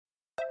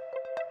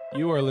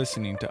You are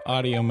listening to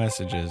audio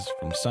messages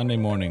from Sunday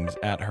mornings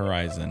at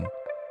Horizon.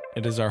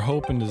 It is our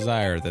hope and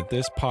desire that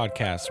this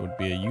podcast would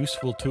be a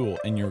useful tool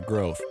in your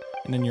growth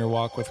and in your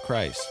walk with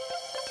Christ.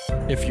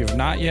 If you've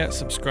not yet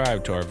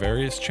subscribed to our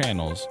various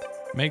channels,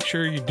 make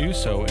sure you do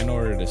so in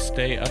order to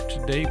stay up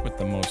to date with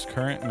the most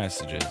current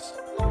messages.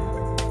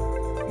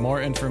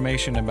 More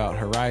information about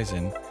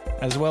Horizon,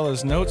 as well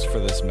as notes for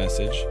this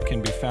message,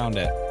 can be found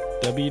at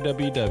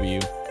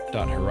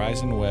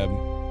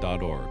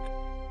www.horizonweb.org.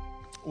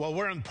 Well,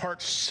 we're in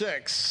part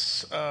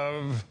 6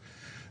 of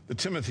the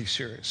Timothy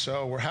series,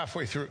 so we're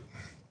halfway through.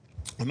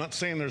 I'm not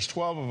saying there's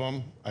 12 of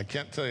them. I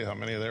can't tell you how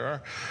many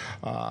there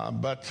are,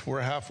 but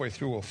we're halfway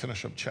through. We'll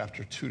finish up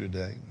chapter 2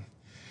 today.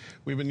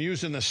 We've been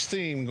using this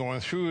theme going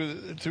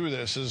through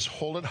this is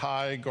hold it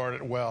high, guard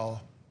it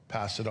well,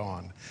 pass it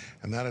on.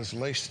 And that is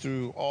laced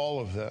through all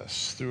of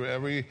this, through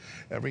every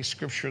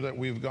scripture that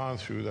we've gone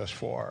through thus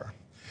far.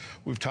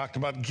 We've talked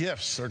about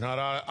gifts. They're not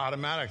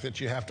automatic that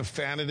you have to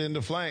fan it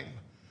into flame.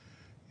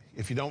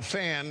 If you don't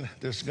fan,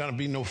 there's going to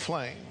be no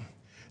flame.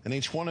 And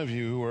each one of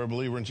you who are a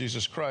believer in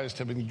Jesus Christ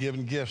have been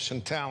given gifts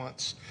and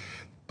talents,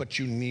 but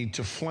you need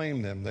to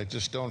flame them. They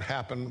just don't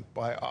happen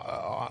by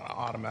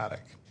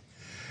automatic.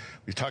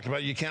 We've talked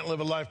about you can't live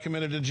a life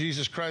committed to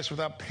Jesus Christ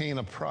without paying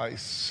a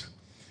price.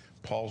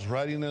 Paul's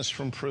writing this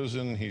from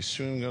prison. He's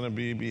soon going to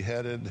be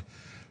beheaded.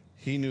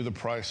 He knew the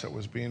price that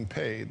was being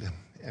paid.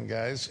 And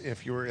guys,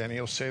 and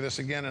he'll say this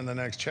again in the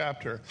next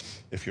chapter,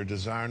 if you're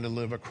desiring to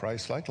live a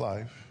Christ-like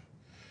life,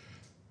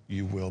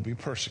 you will be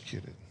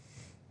persecuted.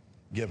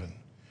 Given.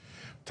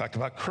 Talked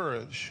about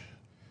courage.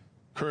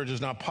 Courage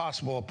is not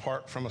possible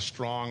apart from a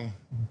strong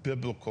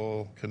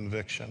biblical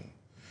conviction.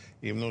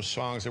 Even those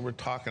songs that we're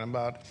talking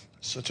about,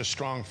 such a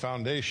strong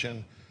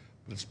foundation,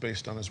 but it's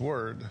based on his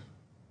word.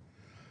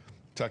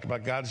 Talked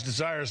about God's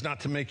desire is not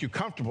to make you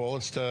comfortable,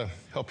 it's to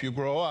help you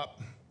grow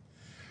up.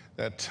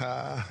 That's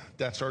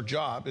our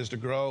job, is to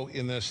grow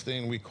in this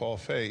thing we call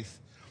faith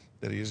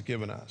that he has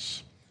given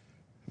us.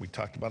 We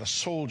talked about a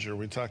soldier,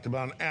 we talked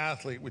about an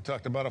athlete, we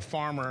talked about a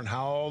farmer and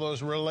how all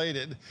those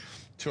related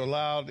to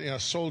allow, a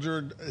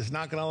soldier is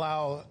not going to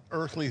allow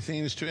earthly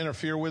things to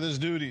interfere with his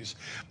duties.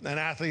 An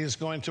athlete is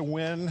going to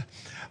win.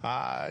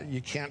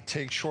 You can't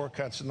take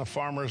shortcuts, and the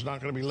farmer is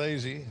not going to be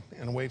lazy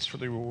and waits for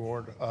the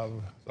reward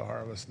of the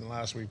harvest. And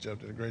last week, Jeff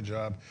did a great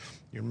job.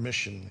 Your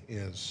mission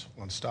is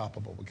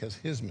unstoppable because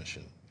his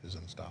mission is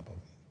unstoppable.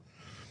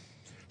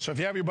 So if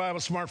you have your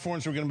Bible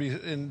smartphones, we're going to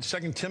be in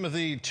 2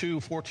 Timothy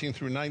 2:14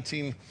 through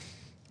 19,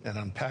 and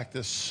unpack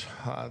this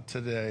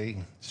today.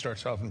 It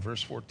starts off in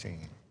verse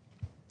 14.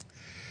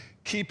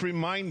 Keep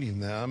reminding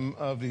them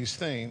of these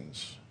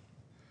things.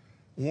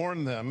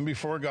 Warn them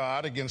before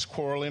God against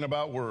quarreling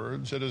about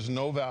words. It is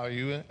no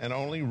value and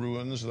only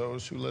ruins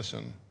those who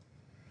listen.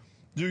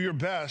 Do your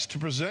best to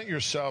present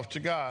yourself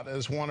to God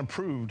as one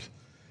approved,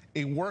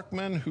 a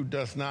workman who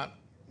does not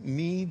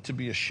need to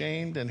be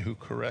ashamed and who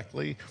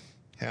correctly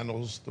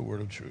handles the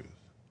word of truth.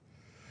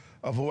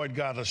 Avoid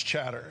godless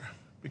chatter,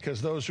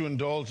 because those who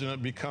indulge in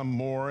it become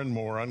more and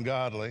more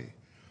ungodly.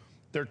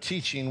 Their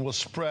teaching will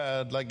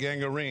spread like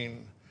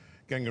gangrene.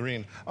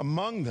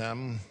 Among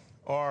them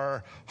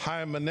are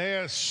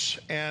Hymenaeus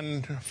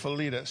and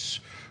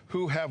Philetus,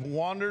 who have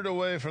wandered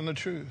away from the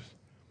truth.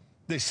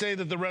 They say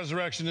that the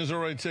resurrection has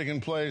already taken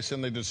place,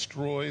 and they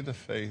destroy the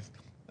faith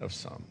of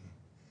some.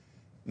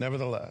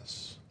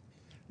 Nevertheless,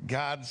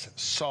 God's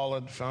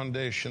solid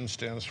foundation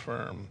stands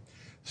firm,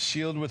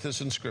 sealed with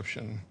this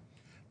inscription: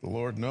 the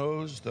Lord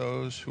knows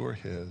those who are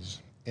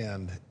his,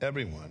 and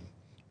everyone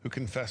who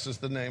confesses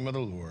the name of the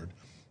Lord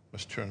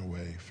must turn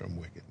away from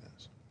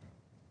wickedness.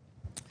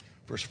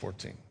 Verse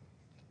 14.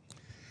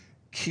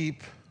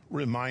 Keep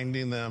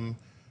reminding them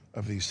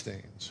of these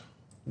things.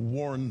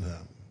 Warn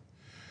them.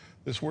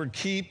 This word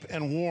keep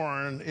and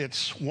warn,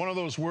 it's one of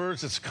those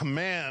words, it's a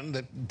command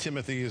that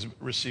Timothy is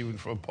receiving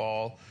from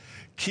Paul.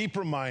 Keep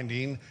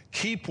reminding,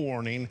 keep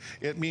warning.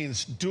 It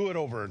means do it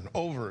over and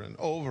over and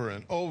over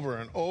and over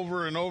and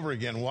over and over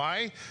again.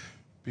 Why?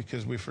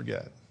 Because we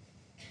forget.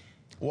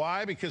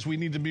 Why? Because we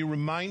need to be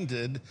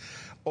reminded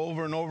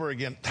over and over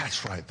again.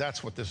 That's right.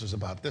 That's what this is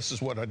about. This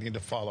is what I need to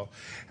follow.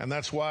 And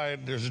that's why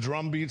there's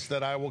drum beats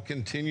that I will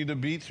continue to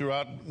beat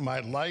throughout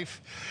my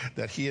life,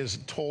 that he has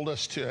told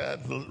us to,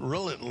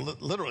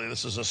 literally,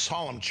 this is a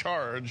solemn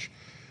charge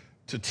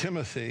to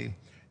Timothy.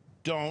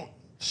 Don't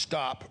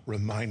stop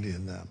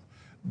reminding them.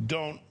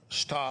 Don't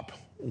stop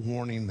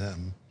warning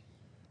them.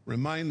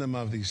 Remind them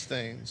of these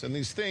things. And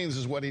these things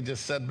is what he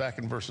just said back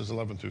in verses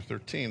 11 through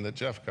 13 that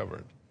Jeff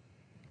covered.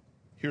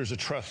 Here's a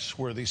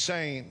trustworthy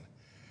saying.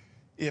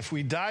 If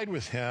we died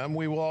with him,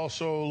 we will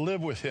also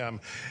live with him.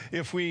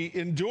 If we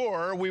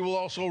endure, we will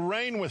also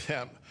reign with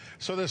him.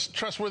 So this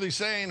trustworthy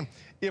saying,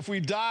 if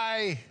we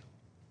die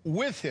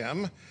with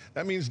him,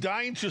 that means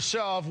dying to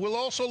self, we'll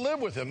also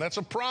live with him. That's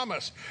a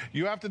promise.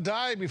 You have to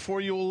die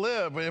before you will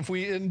live. If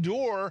we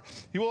endure,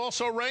 you will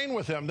also reign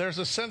with him. There's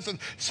a sense that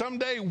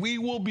someday we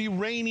will be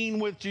reigning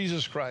with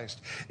Jesus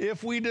Christ.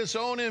 If we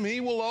disown him,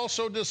 he will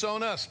also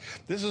disown us.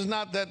 This is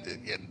not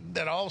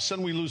that all of a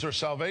sudden we lose our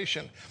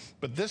salvation.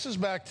 But this is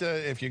back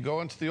to, if you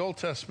go into the Old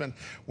Testament,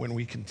 when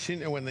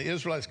the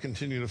Israelites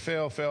continue to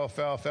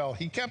fail,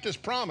 he kept his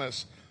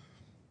promise.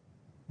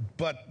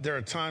 But there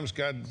are times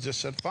God just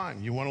said,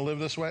 fine, you want to live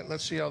this way?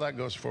 Let's see how that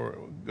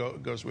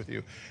goes with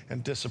you.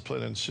 And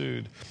discipline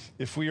ensued.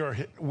 If we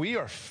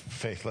are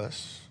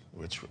faithless,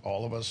 which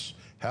all of us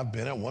have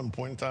been at one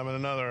point in time or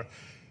another,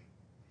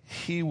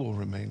 he will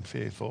remain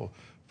faithful,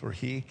 for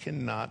he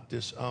cannot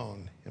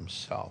disown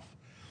himself.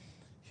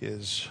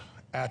 His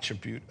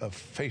attribute of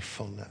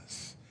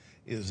faithfulness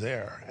is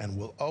there and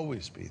will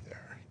always be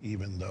there,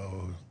 even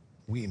though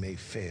we may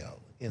fail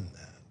in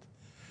that.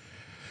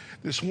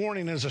 This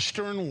warning is a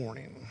stern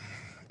warning.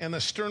 And the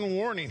stern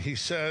warning, he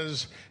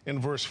says in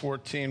verse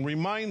 14,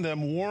 remind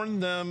them, warn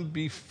them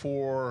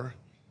before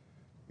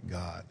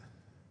God.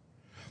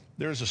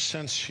 There's a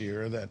sense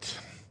here that,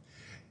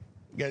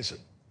 guys,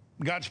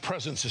 God's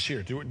presence is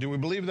here. Do we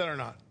believe that or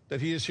not? That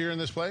he is here in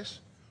this place?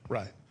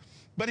 Right.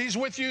 But he's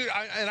with you,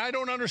 and I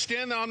don't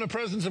understand the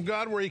omnipresence of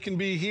God where he can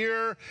be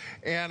here.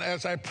 And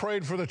as I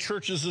prayed for the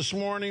churches this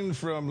morning,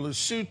 from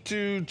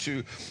Lesotho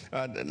to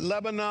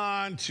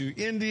Lebanon to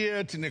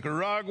India to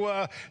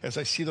Nicaragua, as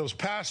I see those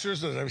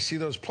pastors, as I see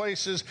those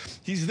places,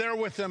 he's there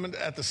with them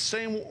at the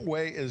same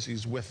way as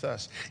he's with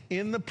us.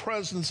 In the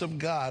presence of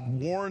God,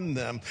 warn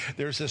them.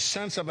 There's a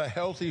sense of a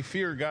healthy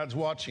fear. God's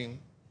watching.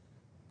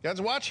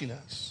 God's watching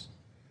us.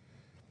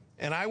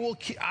 And I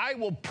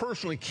will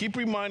personally keep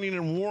reminding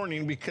and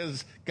warning,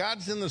 because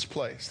God's in this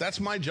place. That's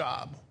my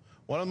job.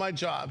 One of my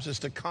jobs is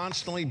to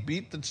constantly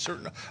beat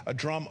a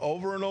drum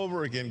over and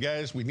over again.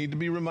 Guys, we need to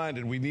be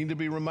reminded. We need to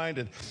be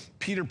reminded.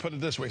 Peter put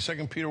it this way,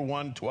 2 Peter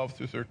 1, 12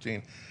 through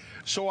 13.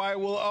 So I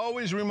will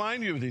always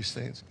remind you of these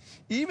things,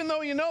 even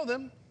though you know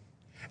them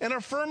and are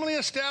firmly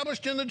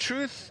established in the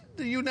truth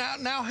that you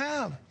now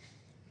have.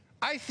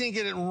 I think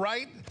it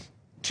right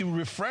to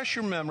refresh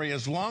your memory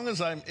as long as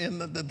I'm in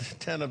the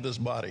tent of this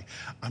body.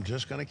 I'm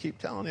just going to keep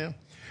telling you.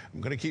 I'm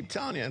going to keep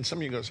telling you. And some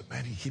of you goes,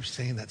 man, he keeps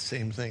saying that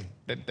same thing.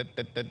 I'm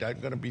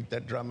going to beat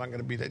that drum. I'm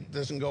going to beat that. It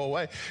doesn't go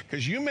away.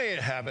 Because you may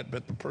have it,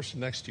 but the person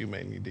next to you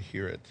may need to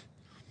hear it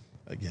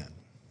again.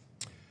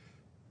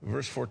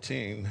 Verse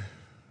 14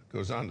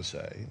 goes on to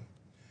say,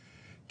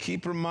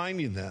 keep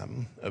reminding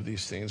them of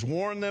these things.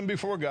 Warn them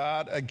before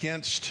God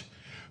against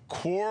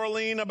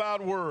quarreling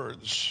about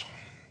words.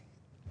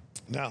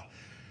 Now,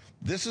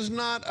 this is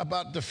not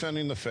about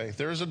defending the faith.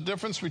 There is a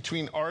difference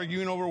between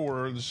arguing over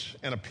words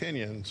and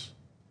opinions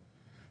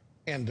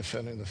and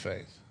defending the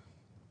faith.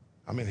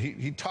 I mean,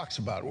 he talks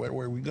about where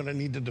we're going to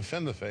need to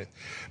defend the faith.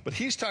 But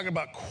he's talking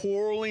about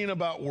quarreling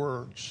about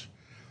words,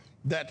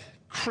 that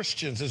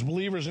Christians, as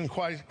believers in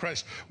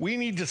Christ, we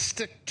need to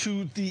stick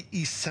to the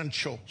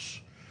essentials.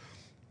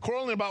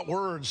 Quarreling about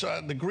words,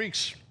 the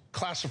Greeks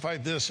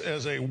classified this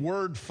as a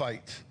word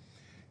fight.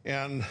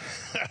 And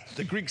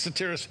the Greek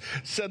satirist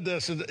said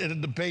this in a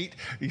debate.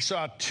 He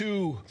saw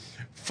two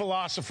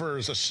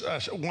philosophers,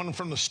 one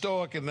from the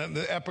Stoic and then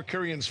the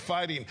Epicureans,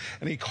 fighting.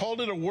 And he called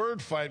it a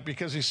word fight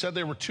because he said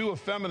they were too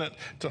effeminate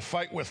to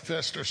fight with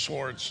fists or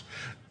swords.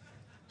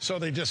 So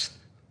they just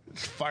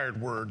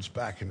fired words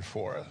back and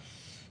forth.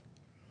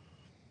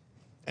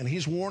 And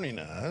he's warning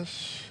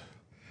us,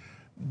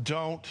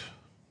 don't,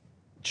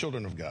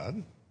 children of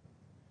God,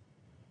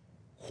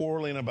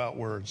 quarreling about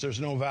words. There's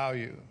no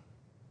value.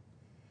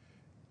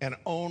 And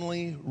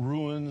only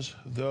ruins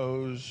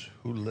those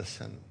who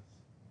listen.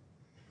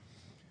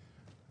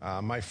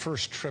 My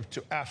first trip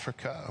to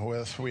Africa,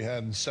 we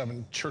had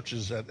 7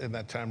 churches in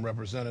that time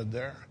represented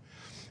there.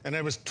 And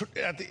it was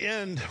at the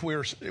end, we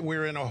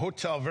were in a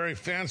hotel, very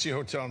fancy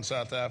hotel in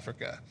South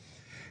Africa.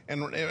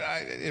 And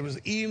it was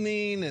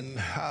evening,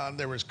 and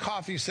there was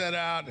coffee set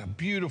out, a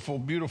beautiful,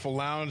 beautiful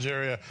lounge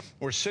area.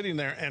 We're sitting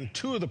there, and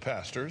 2 of the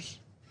pastors,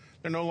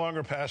 they're no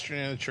longer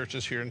pastoring in the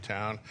churches here in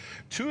town,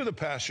 2 of the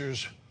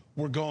pastors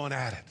were going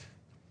at it.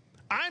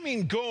 I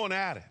mean, going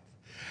at it.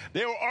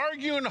 They were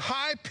arguing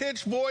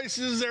high-pitched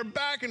voices. They're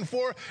back and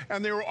forth,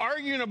 and they were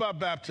arguing about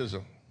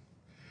baptism.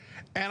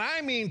 And I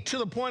mean, to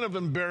the point of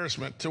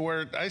embarrassment, to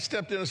where I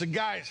stepped in and said,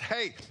 guys,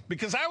 hey,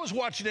 because I was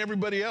watching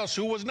everybody else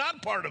who was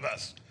not part of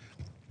us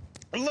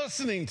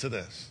listening to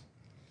this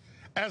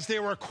as they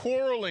were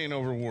quarreling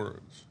over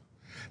words.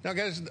 Now,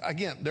 guys,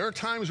 again, there are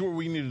times where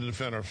we need to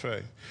defend our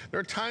faith. There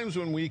are times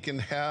when we can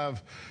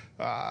have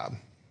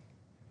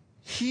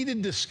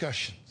heated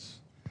discussions,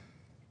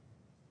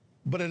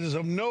 but it is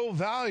of no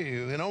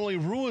value and only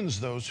ruins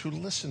those who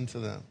listen to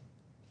them.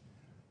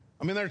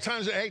 I mean, there are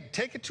times that, hey,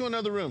 take it to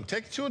another room,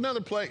 take it to another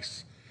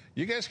place.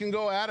 You guys can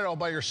go at it all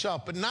by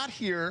yourself, but not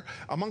here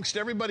amongst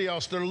everybody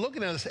else. They're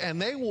looking at us,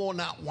 and they will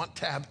not want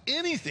to have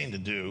anything to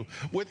do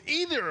with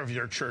either of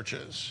your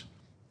churches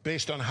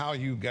based on how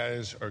you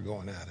guys are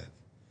going at it.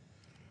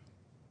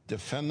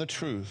 Defend the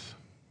truth,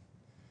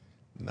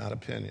 not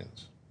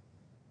opinions.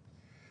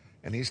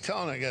 And he's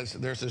telling us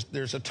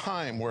there's a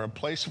time where a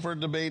place for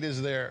debate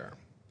is there.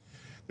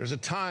 There's a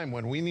time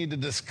when we need to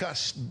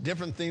discuss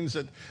different things,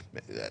 that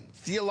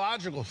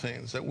theological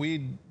things that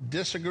we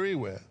disagree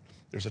with.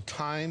 There's a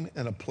time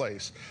and a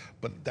place,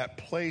 but that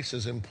place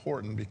is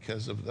important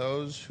because of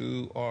those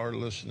who are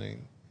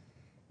listening.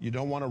 You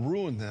don't want to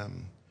ruin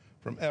them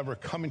from ever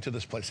coming to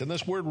this place. And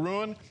this word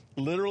ruin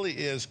literally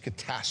is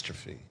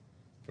catastrophe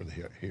for the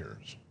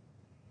hearers.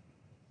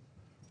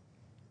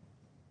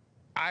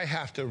 I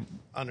have to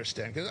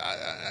understand, because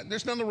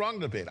there's nothing wrong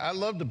with debate. I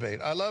love debate.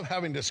 I love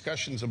having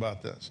discussions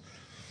about this.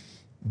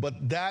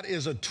 But that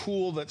is a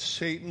tool that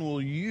Satan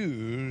will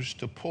use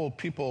to pull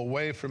people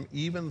away from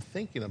even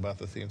thinking about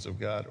the things of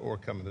God or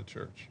coming to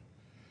church.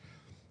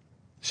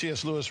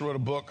 C.S. Lewis wrote a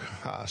book,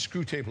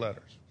 Screwtape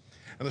Letters.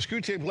 And the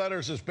Screwtape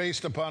Letters is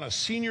based upon a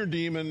senior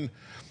demon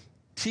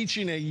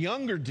teaching a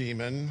younger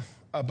demon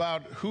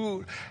about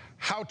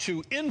how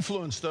to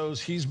influence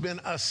those he's been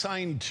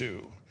assigned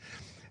to.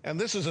 And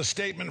this is a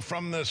statement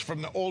from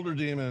the older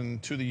demon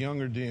to the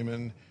younger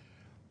demon.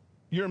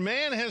 Your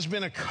man has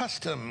been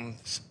accustomed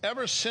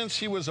ever since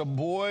he was a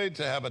boy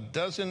to have a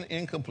dozen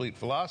incomplete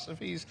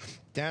philosophies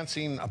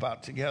dancing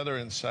about together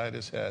inside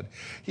his head.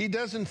 He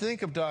doesn't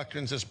think of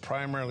doctrines as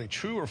primarily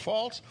true or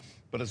false,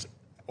 but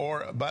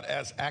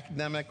as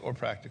academic or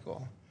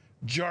practical.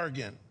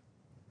 Jargon,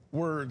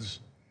 words,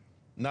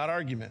 not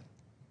argument,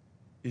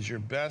 is your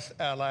best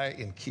ally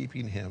in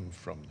keeping him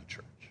from the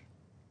church.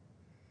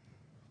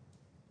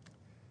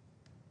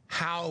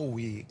 How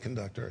we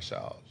conduct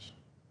ourselves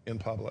in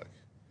public.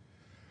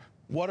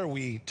 What are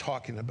we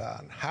talking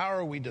about? How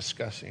are we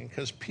discussing?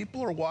 Because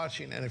people are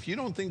watching, and if you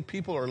don't think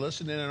people are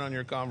listening in on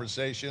your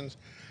conversations,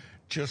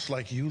 just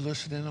like you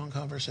listen in on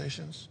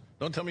conversations,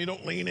 don't tell me you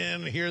don't lean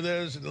in and hear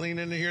this and lean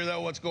in to hear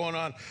that, what's going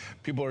on.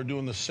 People are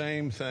doing the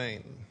same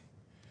thing.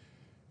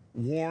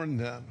 Warn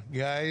them.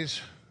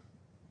 Guys,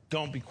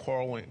 don't be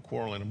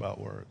quarreling about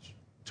words.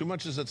 Too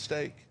much is at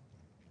stake.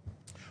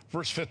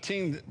 Verse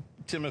 15,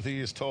 Timothy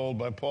is told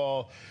by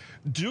Paul,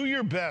 do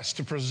your best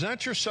to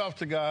present yourself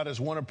to God as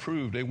one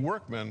approved, a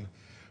workman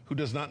who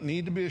does not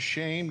need to be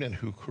ashamed and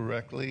who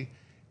correctly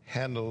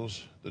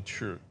handles the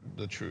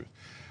truth.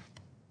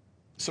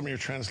 Some of your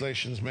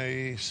translations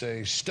may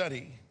say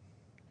study,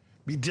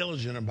 be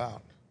diligent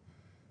about,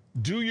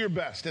 do your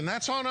best. And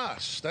that's on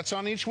us. That's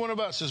on each one of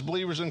us as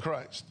believers in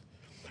Christ.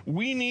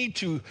 We need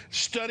to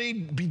study,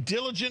 be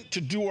diligent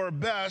to do our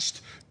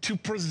best to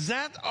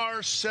present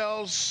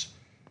ourselves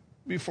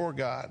before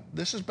God.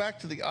 This is back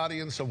to the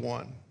audience of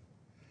one.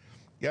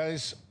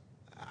 Guys,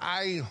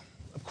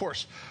 of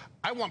course,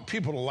 I want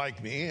people to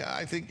like me.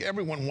 I think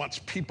everyone wants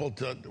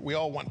we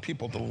all want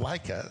people to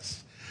like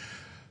us.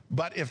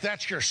 But if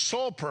that's your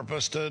sole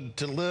purpose, to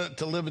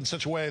live in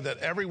such a way that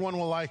everyone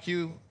will like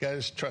you,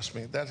 guys, trust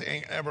me, that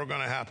ain't ever going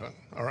to happen,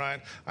 all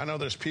right? I know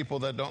there's people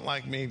that don't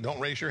like me. Don't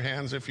raise your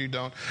hands if you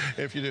don't.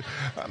 If you do,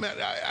 I mean,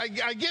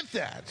 I get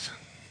that.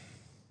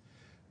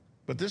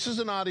 But this is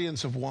an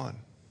audience of one.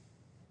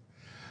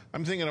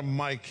 I'm thinking of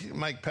Mike.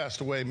 Mike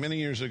passed away many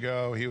years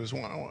ago. He was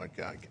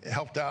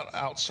helped out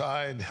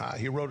outside.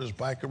 He rode his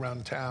bike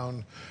around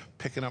town,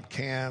 picking up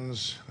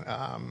cans.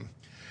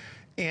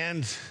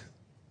 And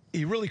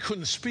he really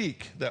couldn't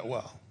speak that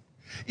well.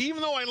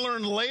 Even though I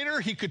learned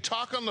later he could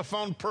talk on the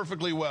phone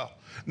perfectly well.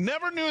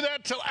 Never knew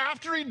that till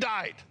after he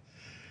died.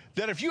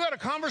 That if you had a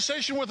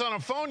conversation with on a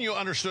phone, you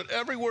understood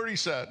every word he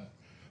said.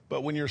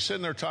 But when you're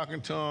sitting there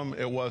talking to him,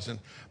 it wasn't.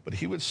 But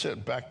he would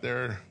sit back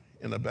there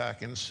in the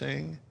back and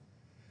sing.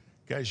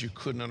 Guys, you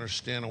couldn't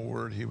understand a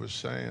word he was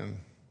saying.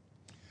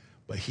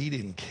 But he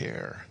didn't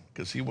care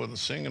because he wasn't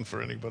singing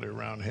for anybody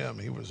around him.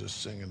 He was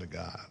just singing to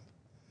God.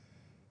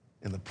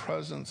 In the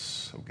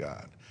presence of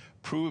God.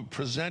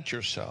 Present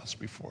yourselves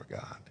before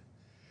God.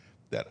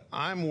 That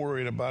I'm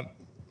worried about,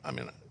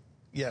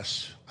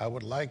 yes, I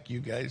would like you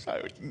guys.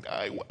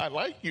 I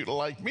like you to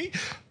like me.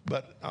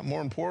 But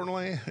more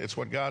importantly, it's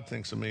what God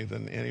thinks of me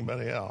than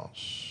anybody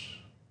else.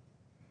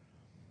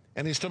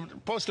 And he's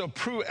supposed to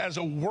approve as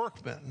a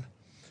workman,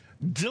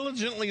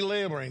 diligently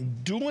laboring,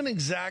 doing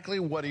exactly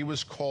what he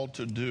was called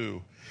to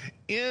do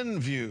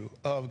in view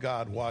of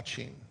God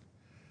watching.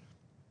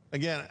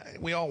 Again,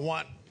 we all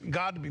want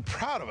God to be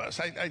proud of us.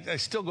 I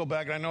still go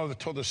back, and I know I've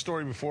told this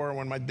story before,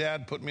 when my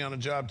dad put me on a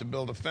job to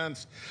build a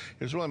fence.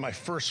 It was really my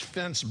first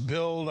fence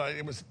build. I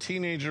was a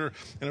teenager,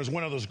 and it was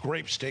one of those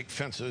grape stake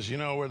fences, you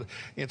know, where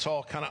it's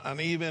all kind of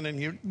uneven, and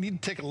you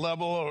need to take a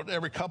level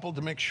every couple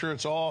to make sure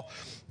it's all.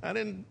 I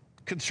didn't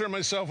concern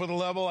myself with a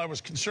level. I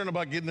was concerned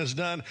about getting this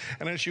done,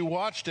 and as you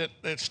watched it,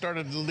 it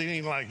started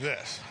leaning like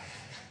this.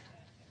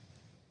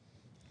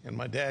 And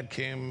my dad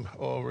came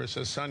over and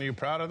says, son, are you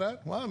proud of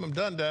that? Well, I'm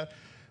done, Dad,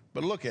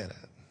 but look at it.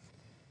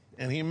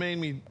 And he made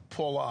me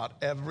pull out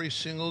every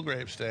single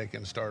grape stake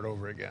and start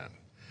over again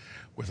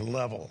with a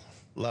level.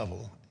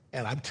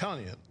 And I'm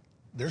telling you,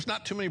 there's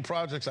not too many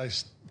projects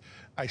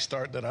I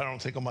start that I don't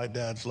think of my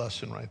dad's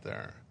lesson right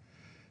there,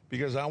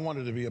 because I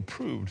wanted to be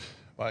approved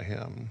by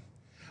him.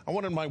 I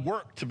wanted my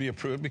work to be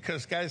approved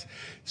because, guys,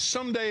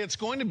 someday it's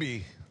going to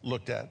be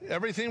looked at.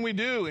 Everything we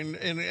do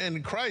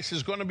in Christ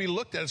is going to be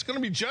looked at. It's going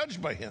to be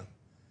judged by him.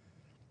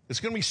 It's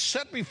going to be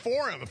set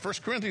before him. 1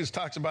 Corinthians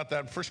talks about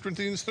that. 1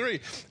 Corinthians 3.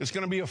 It's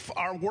going to be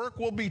our work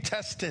will be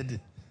tested.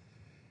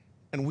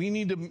 And we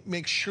need to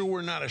make sure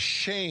we're not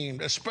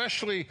ashamed,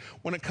 especially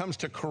when it comes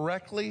to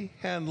correctly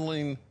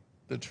handling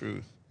the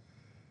truth,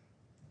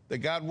 that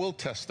God will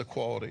test the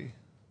quality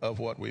of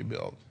what we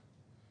build.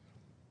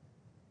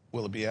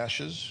 Will it be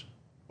ashes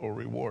or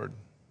reward?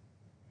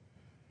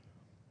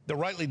 The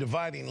rightly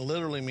dividing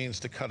literally means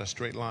to cut a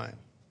straight line.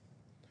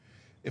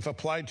 If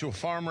applied to a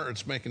farmer,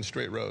 it's making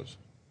straight rows.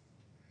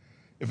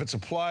 If it's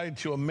applied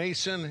to a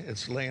mason,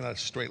 it's laying a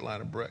straight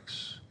line of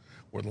bricks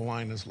where the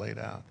line is laid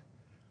out.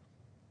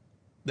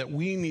 That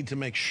we need to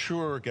make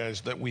sure,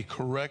 guys, that we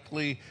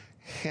correctly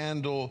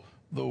handle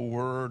the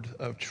word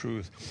of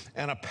truth.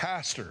 And a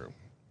pastor,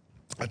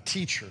 a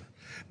teacher,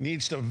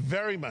 needs to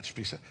very much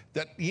be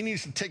that he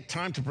needs to take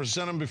time to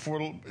present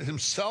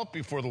himself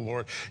before the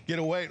Lord. Get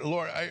away,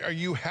 Lord, are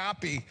you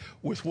happy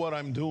with what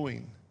I'm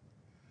doing?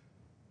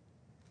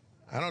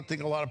 I don't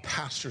think a lot of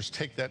pastors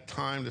take that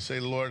time to say,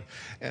 Lord,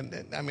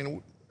 and I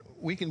mean,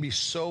 we can be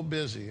so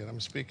busy, and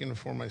I'm speaking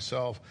for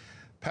myself,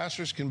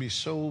 pastors can be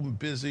so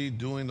busy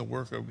doing the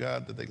work of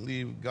God that they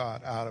leave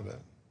God out of it.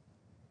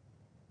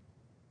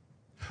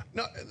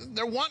 No,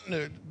 they're wanting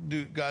to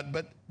do God,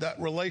 but that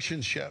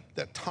relationship,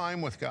 that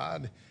time with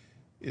God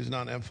is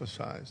not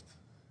emphasized.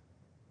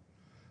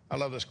 I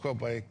love this quote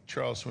by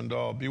Charles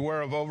Swindoll.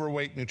 Beware of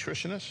overweight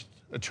nutritionists,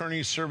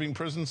 attorneys serving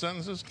prison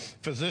sentences,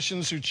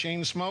 physicians who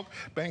chain smoke,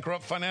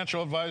 bankrupt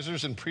financial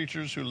advisors, and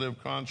preachers who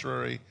live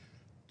contrary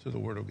to the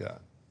Word of God.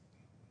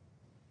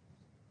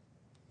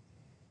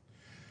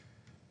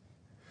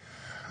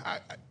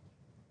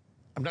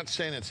 I'm not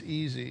saying it's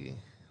easy,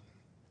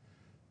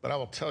 but I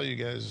will tell you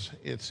guys,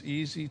 it's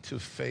easy to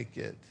fake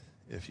it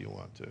if you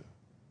want to.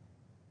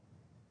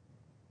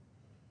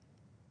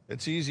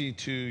 It's easy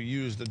to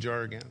use the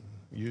jargon,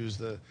 use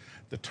the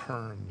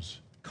terms,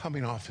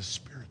 coming off as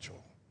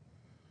spiritual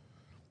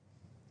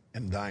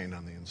and dying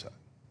on the inside.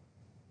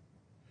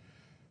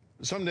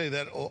 Someday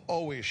that will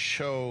always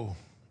show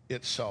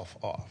itself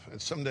off.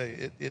 And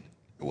someday it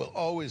will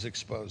always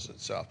expose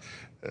itself.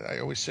 I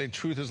always say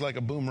truth is like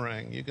a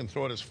boomerang. You can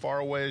throw it as far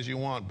away as you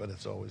want, but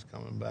it's always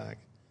coming back.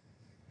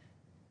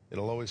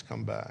 It'll always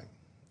come back.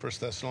 1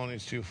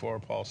 Thessalonians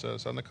 2:4, Paul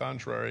says, on the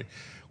contrary,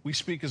 we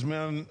speak as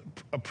men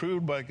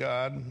approved by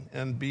God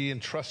and being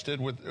entrusted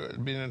with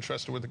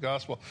the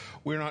gospel.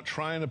 We're not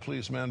trying to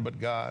please men, but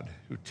God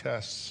who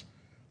tests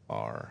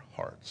our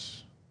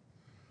hearts.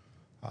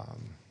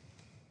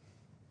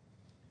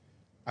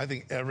 I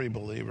think every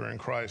believer in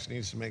Christ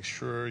needs to make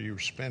sure you're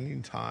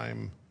spending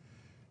time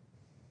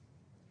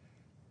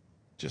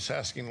just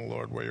asking the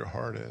Lord where your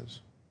heart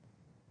is.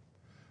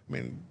 I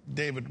mean,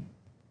 David's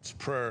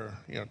prayer,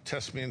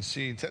 test me and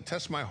see,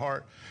 test my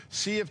heart,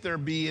 see if there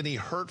be any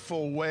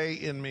hurtful way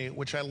in me,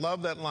 which I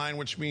love that line,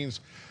 which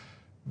means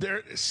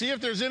see if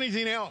there's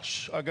anything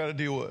else I got to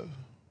deal with.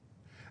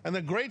 And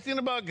the great thing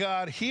about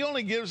God, he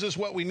only gives us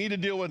what we need to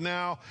deal with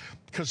now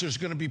because there's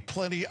going to be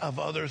plenty of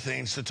other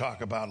things to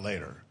talk about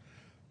later.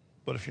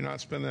 But if you're not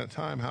spending that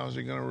time, how is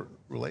he going to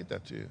relate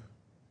that to you?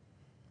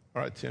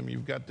 All right, Tim,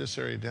 you've got this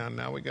area down.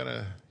 Now we got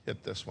to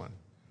hit this one.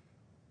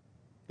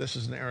 This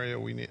is an area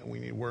we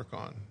need work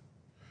on.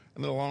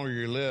 And the longer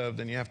you live,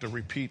 then you have to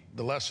repeat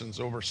the lessons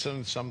over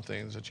some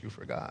things that you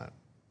forgot.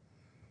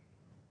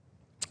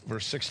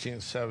 Verse 16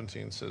 and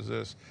 17 says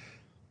this,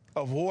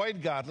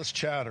 avoid godless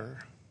chatter,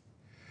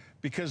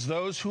 because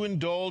those who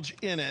indulge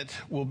in it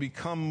will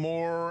become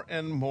more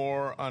and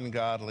more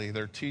ungodly.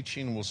 Their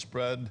teaching will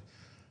spread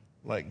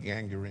like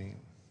gangrene.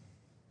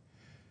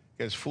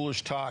 Guys,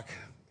 foolish talk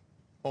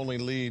only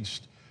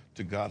leads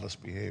to godless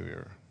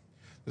behavior.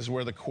 This is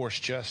where the coarse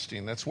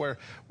jesting, that's where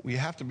we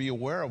have to be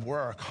aware of where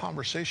our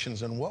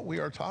conversations and what we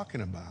are talking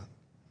about.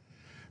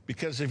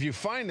 Because if you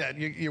find that,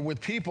 you're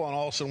with people and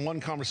all of a sudden one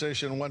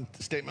conversation, one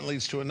statement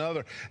leads to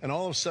another, and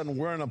all of a sudden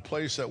we're in a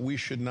place that we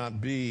should not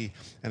be.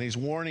 And he's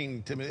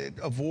warning to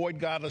avoid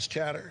godless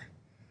chatter.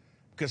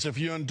 Because if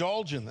you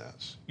indulge in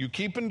this, you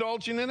keep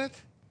indulging in it,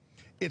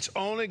 it's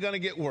only going to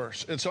get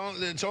worse. It's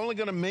only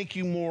going to make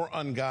you more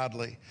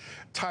ungodly.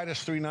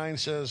 Titus 3:9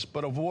 says,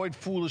 but avoid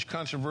foolish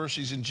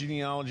controversies and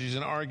genealogies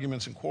and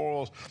arguments and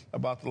quarrels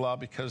about the law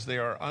because they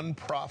are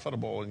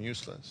unprofitable and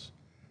useless.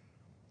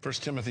 1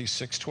 Timothy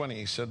 6:20,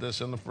 he said this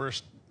in the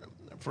first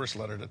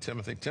letter to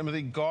Timothy.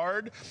 Timothy,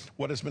 guard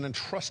what has been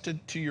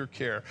entrusted to your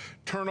care.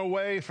 Turn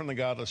away from the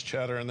godless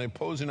chatter and the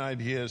opposing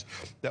ideas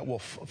that will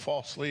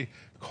falsely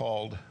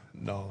called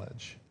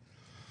knowledge.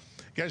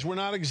 Guys, we're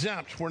not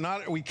exempt.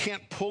 We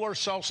can't pull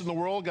ourselves in the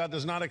world. God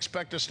does not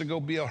expect us to go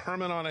be a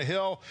hermit on a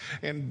hill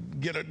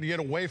and get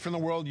away from the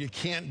world. You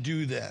can't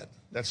do that.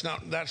 That's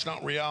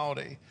not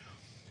reality.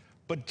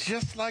 But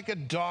just like a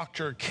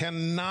doctor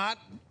cannot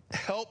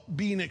help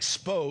being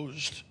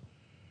exposed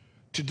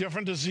to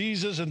different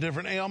diseases and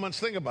different ailments.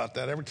 Think about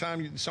that. Every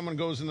time someone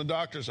goes in the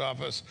doctor's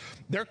office,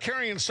 they're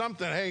carrying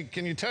something. Hey,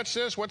 can you touch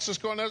this? What's this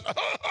going on?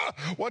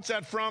 What's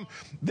that from?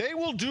 They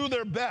will do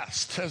their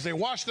best as they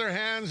wash their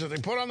hands, as they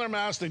put on their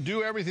mask, they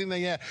do everything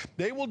they can.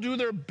 They will do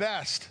their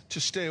best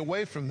to stay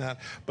away from that.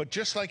 But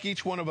just like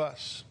each one of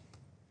us,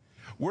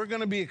 we're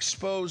going to be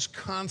exposed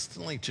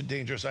constantly to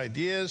dangerous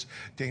ideas,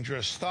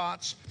 dangerous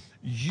thoughts,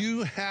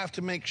 You have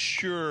to make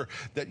sure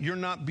that you're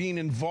not being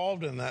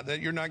involved in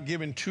that you're not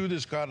given to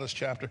this godless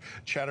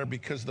chatter,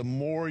 because the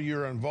more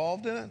you're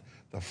involved in it,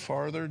 the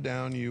farther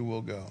down you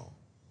will go.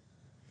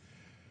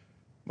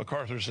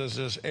 MacArthur says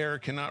this: air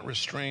cannot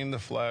restrain the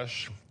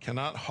flesh,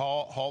 cannot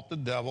halt the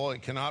devil,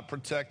 it cannot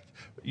protect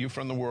you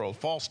from the world.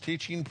 False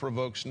teaching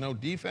provokes no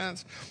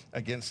defense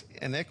against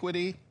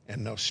iniquity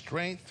and no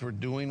strength for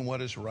doing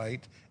what is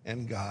right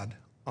and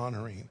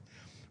God-honoring.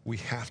 We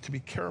have to be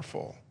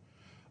careful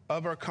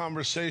of our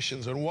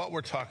conversations and what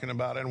we're talking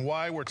about and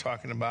why we're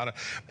talking about it.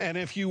 And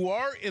if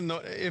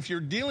you're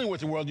dealing with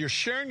the world, you're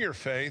sharing your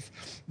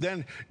faith,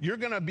 then you're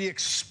going to be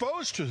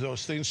exposed to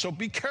those things. So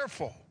be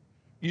careful.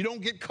 You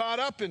don't get caught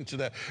up into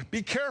that.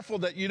 Be careful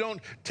that you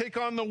don't take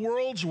on the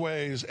world's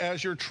ways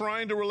as you're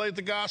trying to relate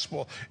the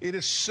gospel. It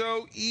is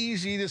so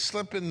easy to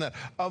slip in that.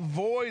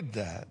 Avoid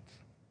that.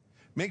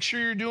 Make sure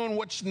you're doing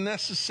what's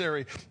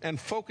necessary and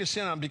focus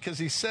in on, because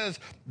he says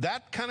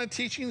that kind of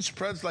teaching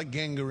spreads like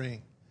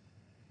gangrene.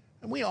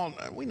 And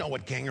we know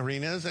what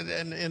gangrene is.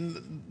 And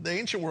in the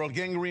ancient world,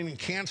 gangrene and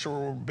cancer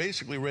were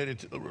basically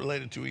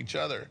related to each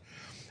other.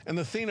 And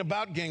the thing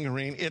about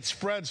gangrene, it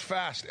spreads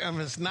fast. And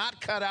if it's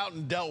not cut out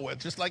and dealt with,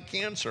 just like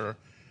cancer,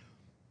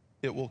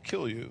 it will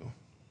kill you.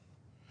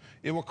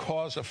 It will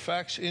cause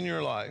effects in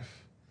your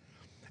life.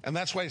 And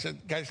that's why he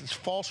said, guys, it's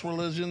false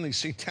religion, these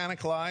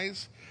satanic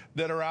lies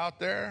that are out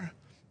there,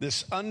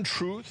 this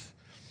untruth,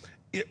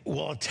 it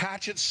will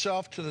attach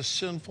itself to the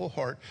sinful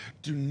heart.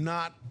 Do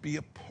not be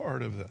a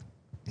part of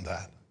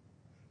that.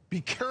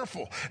 Be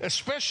careful,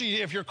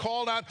 especially if you're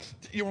called out.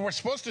 We're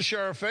supposed to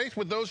share our faith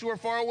with those who are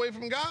far away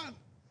from God.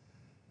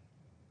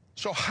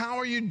 So how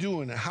are you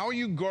doing it? How are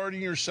you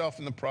guarding yourself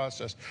in the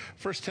process?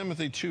 1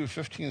 Timothy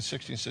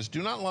 2:15-16 says,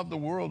 do not love the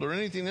world or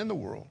anything in the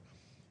world.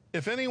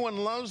 If anyone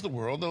loves the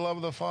world, the love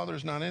of the Father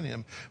is not in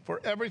him.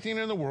 For everything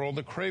in the world,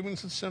 the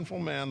cravings of sinful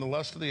man, the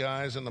lust of the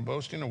eyes, and the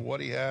boasting of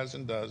what he has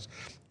and does,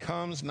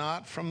 comes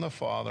not from the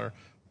Father,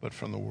 but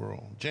from the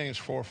world. James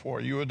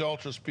 4:4, you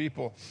adulterous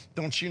people,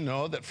 don't you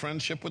know that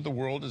friendship with the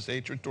world is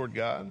hatred toward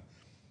God?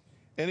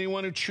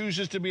 Anyone who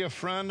chooses to be a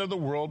friend of the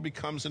world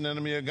becomes an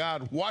enemy of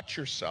God. Watch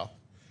yourself.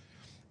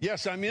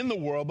 Yes, I'm in the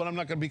world, but I'm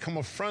not going to become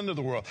a friend of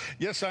the world.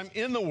 Yes, I'm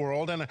in the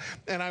world, and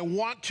I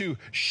want to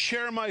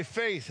share my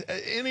faith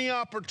any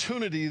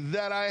opportunity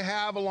that I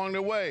have along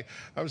the way.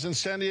 I was in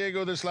San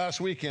Diego this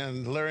last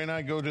weekend. Larry and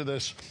I go to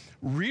this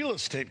real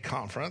estate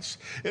conference.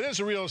 It is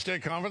a real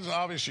estate conference.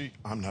 Obviously,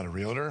 I'm not a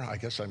realtor. I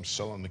guess I'm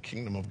selling the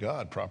kingdom of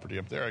God property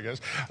up there, I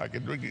guess. I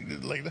could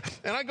like that.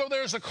 And I go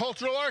there as a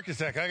cultural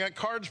architect. I got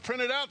cards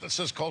printed out that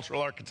says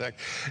cultural architect.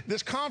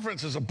 This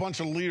conference is a bunch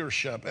of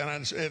leadership,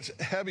 and it's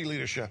heavy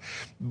leadership.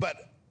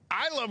 But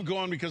I love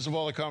going because of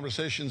all the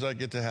conversations I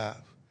get to have.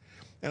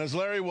 And as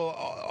Larry will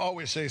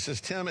always say, he says,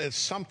 Tim, it's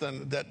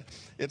something that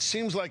it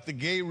seems like the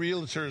gay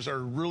realtors are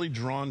really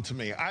drawn to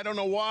me. I don't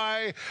know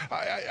why.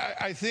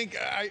 I think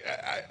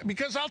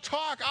because I'll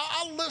talk,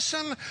 I'll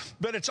listen,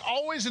 but it's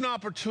always an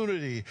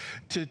opportunity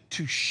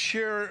to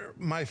share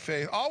my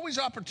faith. Always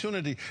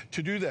opportunity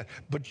to do that.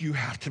 But you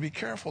have to be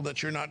careful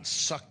that you're not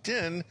sucked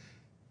in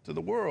to the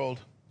world,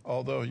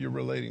 although you're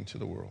relating to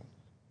the world.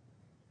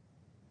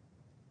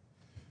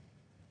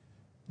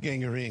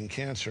 Gangrene,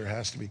 cancer,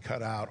 has to be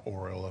cut out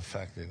or it'll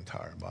affect the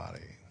entire body.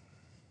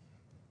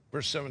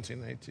 Verse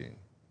 17 and 18,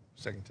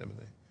 2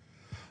 Timothy.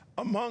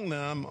 Among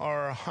them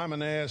are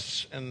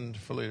Hymenaeus and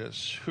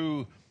Philetus,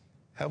 who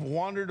have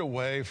wandered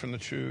away from the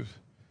truth.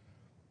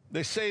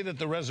 They say that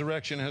the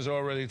resurrection has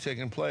already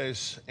taken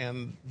place,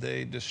 and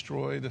they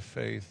destroy the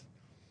faith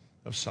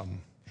of some.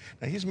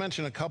 Now, he's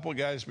mentioned a couple of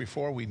guys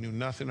before we knew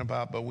nothing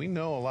about, but we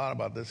know a lot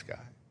about this guy.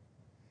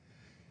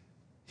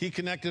 He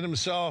connected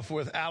himself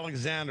with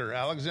Alexander.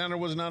 Alexander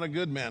was not a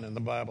good man in the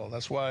Bible.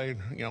 That's why,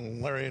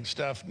 Larry and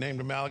Steph named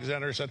him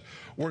Alexander and said,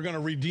 we're going to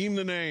redeem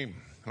the name,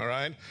 all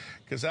right?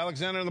 Because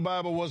Alexander in the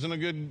Bible wasn't a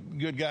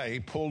good guy. He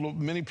pulled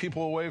many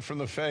people away from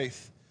the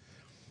faith.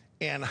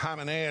 And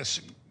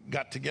Hymenaeus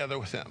got together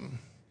with him.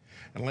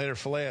 And later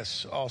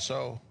Philetus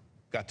also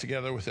got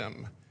together with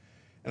him.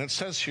 And it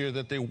says here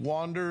that they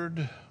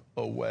wandered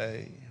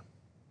away.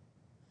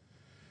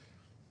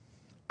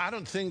 I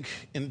don't think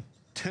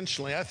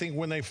intentionally. I think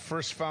when they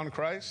first found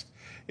Christ,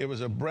 it was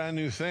a brand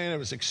new thing. It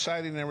was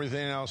exciting and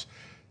everything else.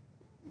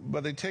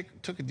 But they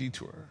took a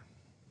detour.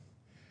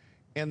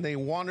 And they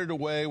wandered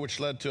away, which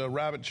led to a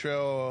rabbit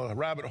trail, a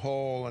rabbit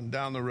hole, and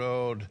down the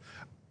road.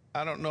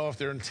 I don't know if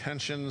their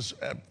intentions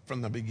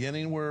from the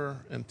beginning were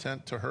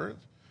intent to hurt,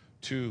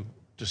 to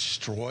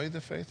destroy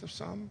the faith of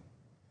some.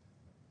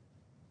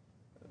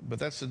 But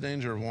that's the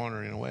danger of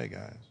wandering away,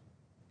 guys.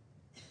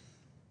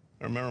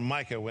 I remember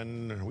Micah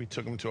when we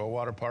took him to a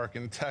water park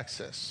in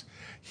Texas.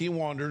 He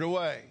wandered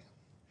away.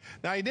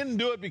 Now, he didn't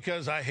do it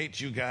because I hate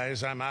you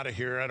guys. I'm out of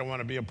here. I don't want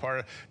to be a part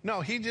of it.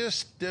 No, he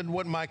just did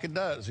what Micah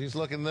does. He's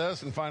looking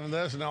this and finding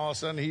this, and all of a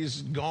sudden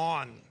he's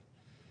gone.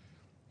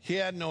 He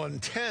had no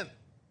intent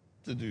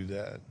to do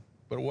that.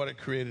 But what it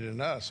created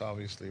in us,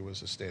 obviously,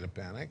 was a state of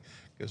panic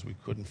because we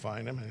couldn't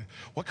find him.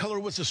 What color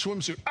was the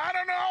swimsuit? I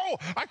don't know.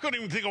 I couldn't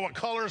even think of what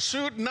color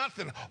suit,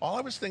 nothing. All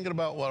I was thinking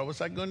about, what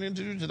was I going to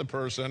do to the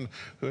person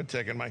who had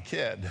taken my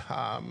kid?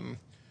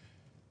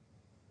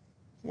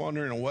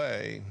 Wandering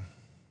away.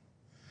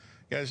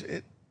 Guys,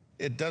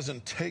 it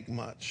doesn't take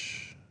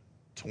much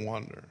to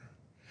wander.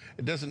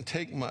 It doesn't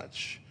take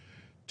much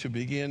to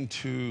begin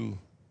to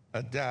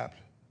adapt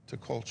to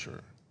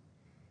culture.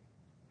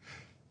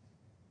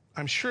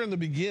 I'm sure in the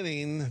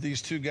beginning,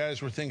 these two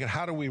guys were thinking,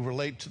 how do we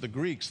relate to the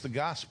Greeks, the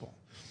gospel?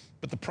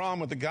 But the problem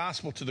with the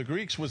gospel to the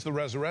Greeks was the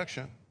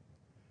resurrection.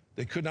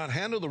 They could not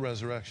handle the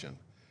resurrection.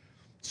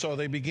 So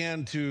they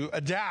began to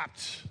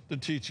adapt the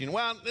teaching.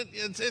 Well,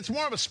 it's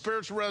more of a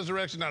spiritual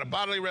resurrection, not a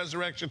bodily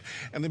resurrection.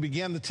 And they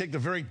began to take the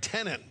very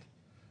tenet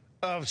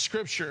of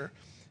Scripture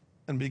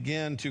and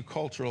began to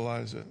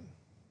culturalize it.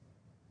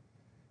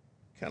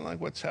 Kind of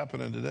like what's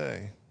happening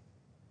today.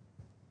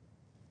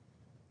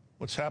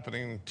 What's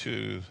happening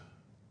to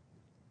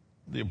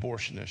the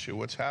abortion issue?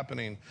 What's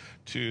happening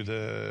to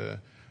the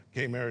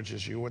gay marriage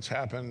issue? What's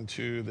happened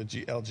to the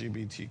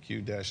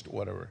LGBTQ-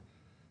 whatever?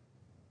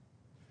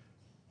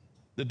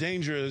 The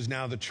danger is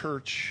now the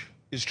church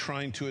is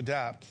trying to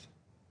adapt,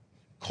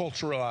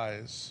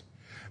 culturalize,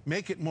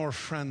 make it more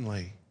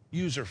friendly,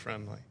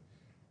 user-friendly.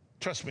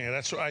 Trust me,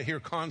 that's what I hear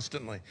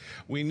constantly.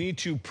 We need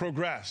to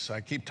progress.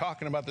 I keep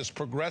talking about this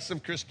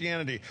progressive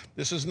Christianity.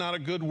 This is not a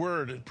good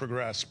word,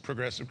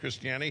 progressive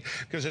Christianity,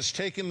 because it's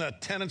taking the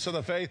tenets of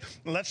the faith.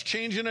 Let's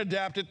change and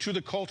adapt it to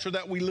the culture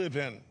that we live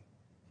in.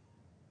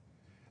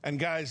 And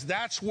guys,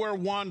 that's where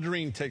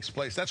wandering takes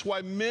place. That's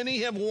why many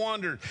have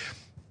wandered.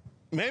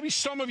 Maybe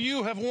some of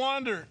you have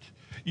wandered.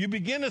 You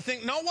begin to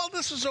think, no, well,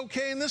 this is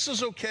okay and this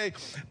is okay.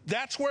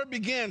 That's where it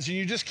begins, and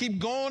you just keep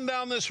going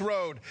down this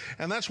road.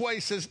 And that's why he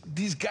says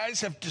these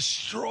guys have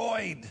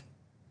destroyed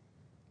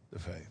the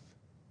faith.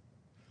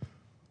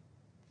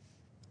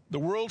 The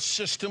world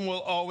system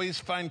will always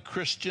find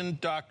Christian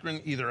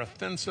doctrine either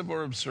offensive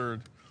or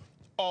absurd.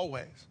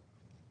 Always.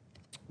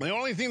 The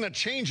only thing that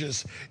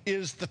changes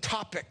is the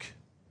topic.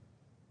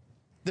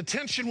 The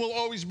tension will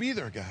always be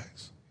there,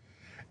 guys.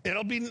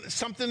 It'll be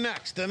something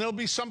next, and it'll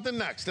be something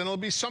next, and it'll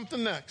be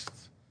something next.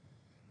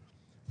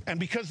 And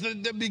because they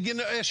begin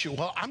to issue,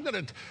 well,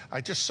 I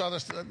just saw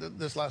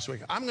this last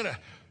week. I'm going to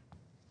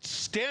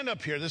stand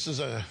up here. This is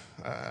a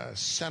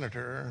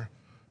senator,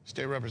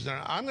 state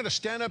representative. I'm going to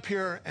stand up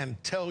here and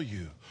tell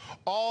you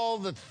all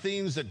the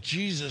things that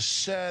Jesus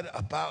said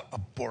about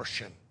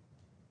abortion.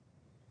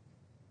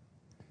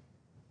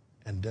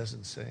 And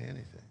doesn't say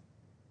anything.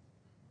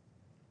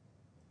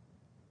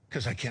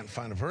 Because I can't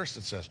find a verse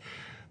that says,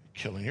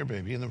 killing your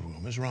baby in the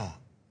womb is wrong.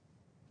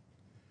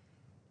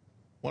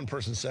 One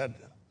person said,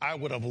 I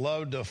would have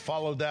loved to have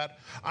followed that.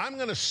 I'm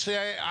going to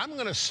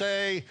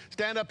say,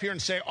 stand up here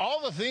and say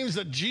all the things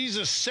that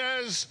Jesus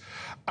says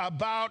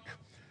about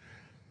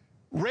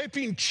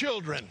raping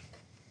children.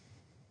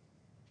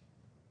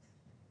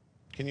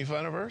 Can you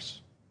find a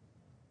verse?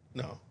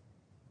 No.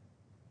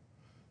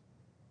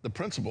 The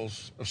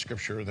principles of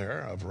Scripture are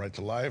there, of right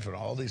to life and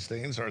all these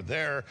things are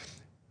there,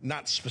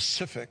 not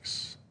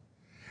specifics.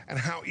 And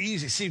how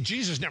easy. See,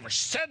 Jesus never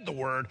said the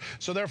word,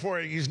 so therefore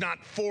he's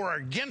not for or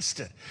against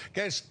it.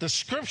 Guys, the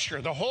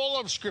Scripture, the whole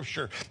of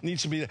Scripture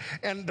needs to be there.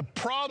 And the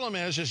problem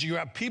is you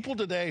have people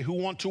today who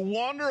want to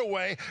wander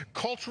away,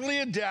 culturally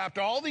adapt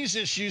all these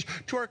issues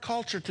to our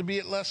culture to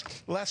be less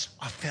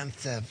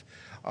offensive.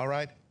 All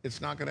right? It's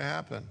not going to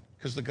happen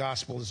because the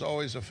gospel is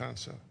always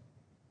offensive.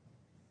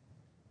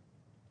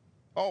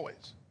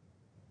 Always.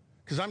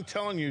 Because I'm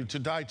telling you to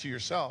die to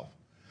yourself.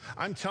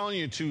 I'm telling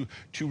you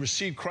to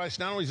receive Christ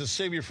not only as a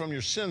Savior from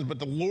your sins, but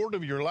the Lord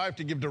of your life,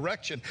 to give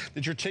direction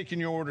that you're taking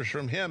your orders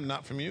from Him,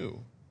 not from you.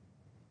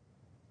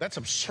 That's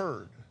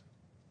absurd.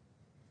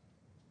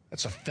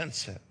 That's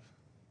offensive.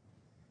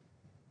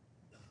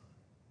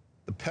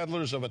 The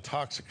peddlers of a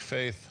toxic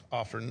faith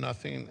offer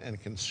nothing and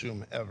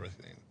consume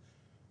everything.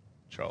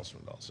 Charles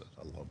Swindoll says,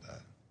 I love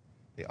that.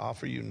 They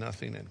offer you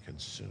nothing and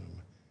consume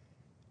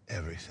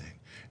everything.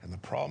 And the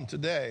problem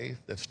today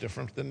that's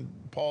different than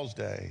Paul's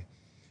day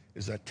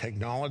is that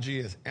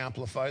technology has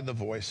amplified the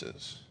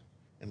voices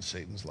in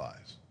Satan's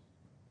lies.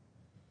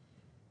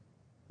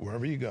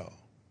 Wherever you go,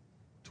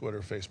 Twitter,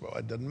 Facebook,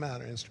 it doesn't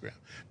matter, Instagram,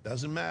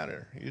 doesn't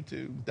matter,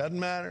 YouTube, doesn't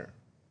matter.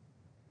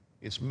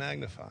 It's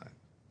magnified.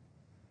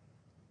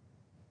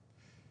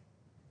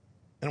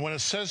 And when it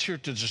says here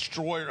to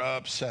destroy or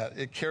upset,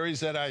 it carries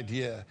that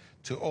idea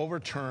to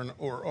overturn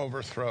or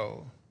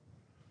overthrow.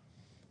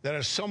 That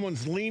if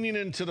someone's leaning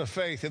into the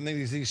faith and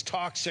these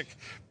toxic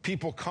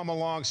people come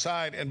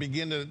alongside and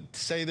begin to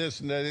say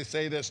this and they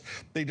say this,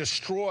 they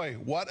destroy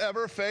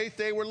whatever faith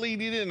they were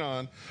leading in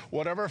on,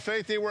 whatever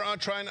faith they were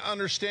trying to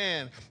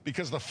understand,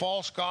 because the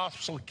false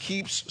gospel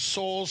keeps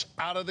souls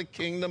out of the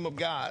kingdom of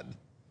God.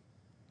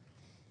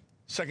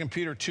 2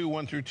 Peter 2,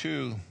 1 through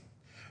 2.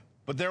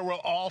 But there will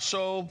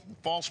also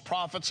false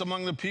prophets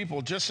among the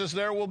people, just as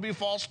there will be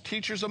false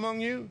teachers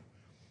among you.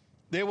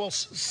 They will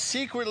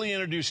secretly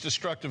introduce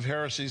destructive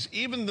heresies,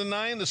 even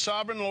denying the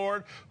sovereign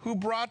Lord who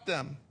brought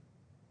them.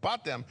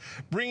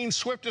 bringing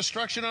swift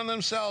destruction on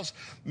themselves.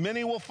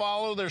 Many will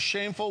follow their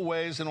shameful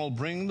ways and will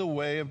bring the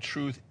way of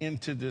truth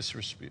into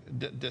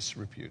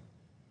disrepute.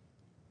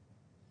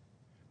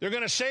 They're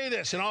going to say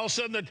this, and all of a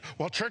sudden,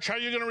 well, church, how are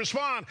you going to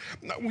respond?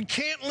 No, we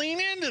can't lean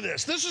into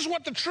this. This is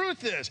what the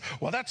truth is.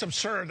 Well, that's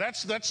absurd.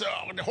 That's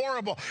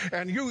horrible.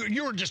 And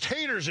you are just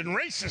haters and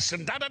racists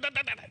and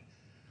da-da-da-da-da.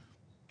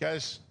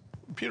 Guys,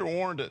 Peter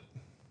warned it,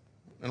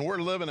 and we're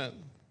living it.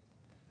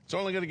 It's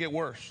only going to get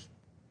worse.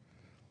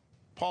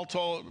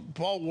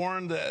 Paul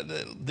warned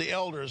the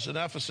elders in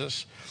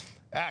Ephesus,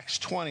 Acts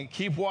 20,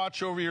 keep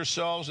watch over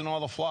yourselves and all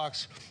the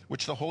flocks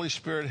which the Holy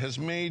Spirit has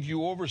made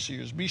you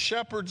overseers. Be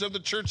shepherds of the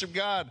church of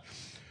God,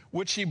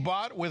 which he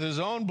bought with his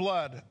own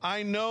blood.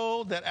 I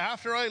know that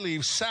after I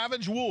leave,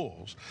 savage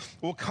wolves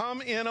will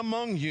come in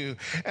among you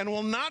and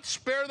will not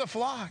spare the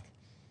flock.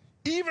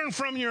 Even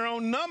from your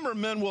own number,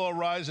 men will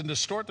arise and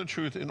distort the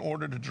truth in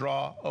order to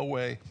draw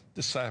away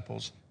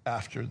disciples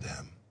after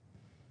them.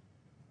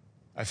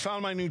 I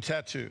found my new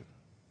tattoo.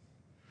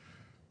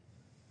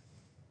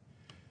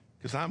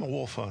 Because I'm a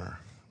wolf hunter.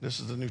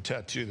 This is the new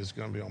tattoo that's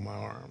going to be on my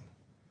arm.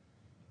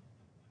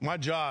 My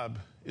job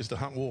is to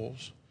hunt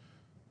wolves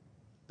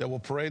that will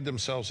parade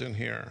themselves in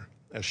here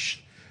as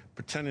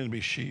pretending to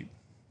be sheep,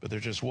 but they're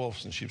just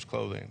wolves in sheep's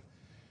clothing.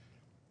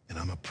 And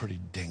I'm a pretty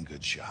dang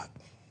good shot.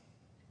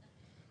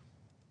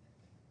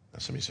 Now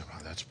somebody said,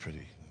 wow, that's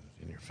pretty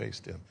in your face,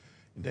 Tim.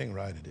 And dang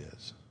right it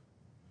is.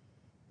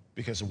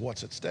 Because of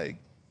what's at stake.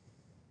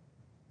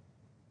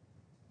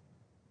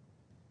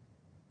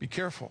 Be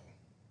careful.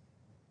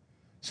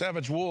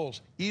 Savage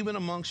wolves, even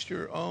amongst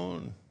your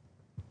own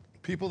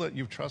people that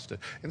you've trusted.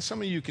 And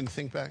some of you can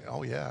think back,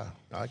 oh yeah,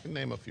 I can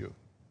name a few.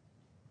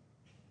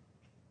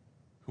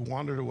 Who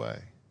wandered away,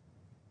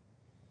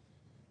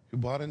 who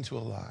bought into a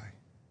lie,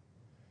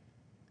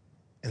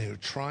 and who are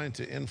trying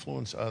to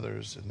influence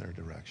others in their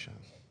direction.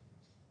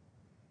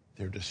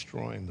 They're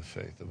destroying the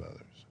faith of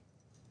others.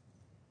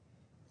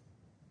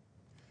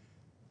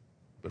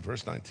 But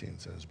verse 19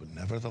 says, but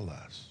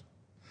nevertheless,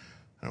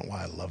 I don't know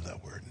why I love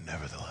that word,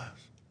 nevertheless.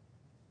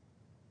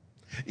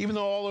 Even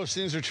though all those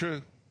things are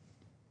true,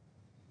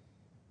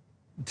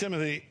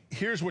 Timothy,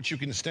 here's what you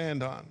can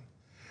stand on.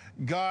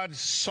 God's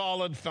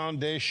solid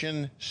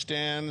foundation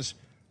stands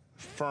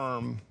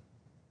firm.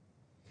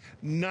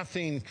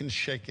 Nothing can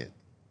shake it.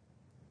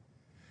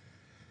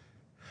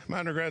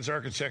 My undergrad's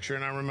architecture,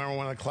 and I remember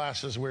one of the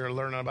classes we were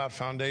learning about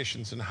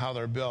foundations and how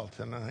they're built.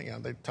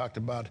 And they talked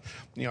about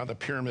the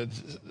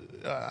pyramids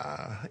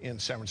in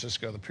San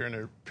Francisco,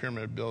 the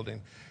pyramid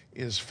building.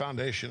 Is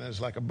foundation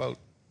is like a boat,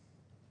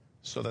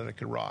 so that it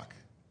could rock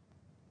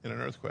in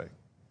an earthquake.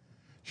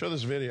 Show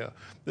this video.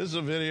 This is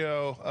a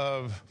video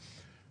of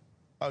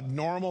a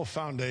normal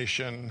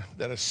foundation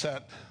that is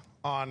set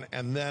on,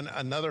 and then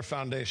another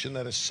foundation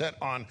that is set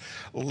on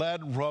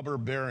lead rubber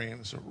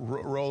bearings,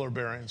 roller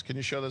bearings. Can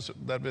you show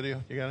that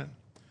video? You got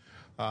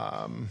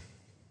it?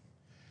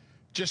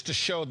 Just to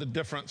show the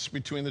difference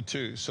between the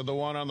two. So the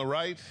one on the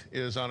right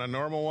is on a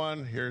normal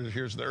one.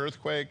 Here's the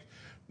earthquake.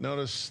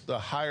 Notice the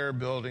higher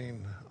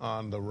building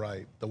on the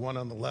right. The one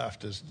on the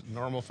left is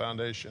normal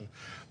foundation,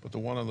 but the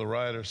one on the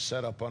right are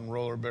set up on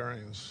roller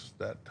bearings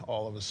that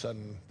all of a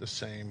sudden the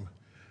same.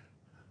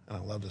 And I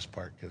love this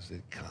part because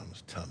it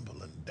comes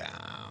tumbling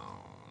down.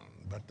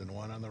 But the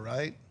one on the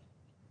right,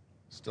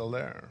 still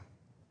there.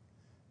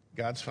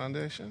 God's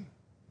foundation,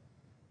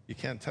 you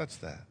can't touch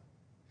that.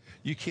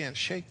 You can't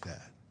shake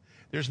that.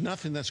 There's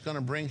nothing that's going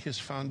to bring his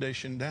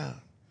foundation down.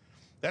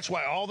 That's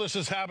why all this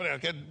is happening.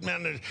 Okay,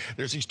 man,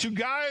 there's these two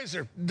guys,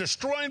 they're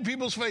destroying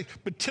people's faith.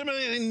 But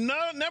Timothy,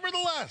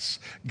 nevertheless,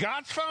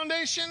 God's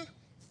foundation,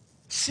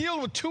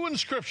 sealed with two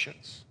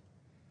inscriptions.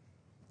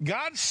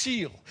 God's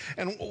seal.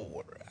 And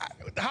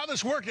how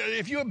this worked,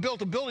 if you had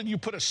built a building, you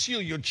put a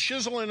seal, you'd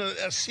chisel in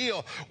a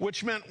seal,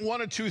 which meant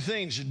one of two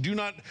things. Do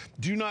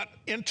not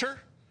enter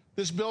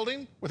this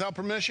building without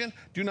permission.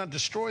 Do not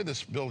destroy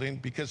this building,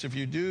 because if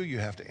you do, you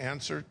have to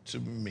answer to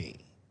me.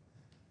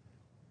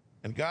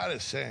 And God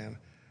is saying,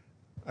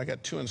 I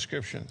got two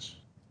inscriptions.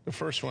 The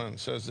first one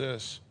says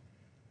this: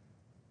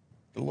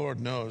 the Lord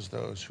knows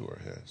those who are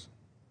his.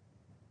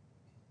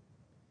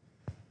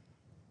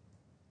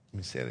 Let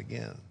me say it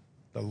again.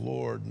 The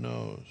Lord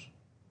knows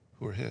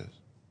who are his.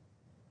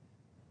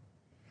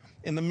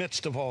 In the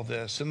midst of all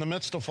this, in the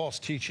midst of false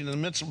teaching, in the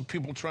midst of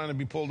people trying to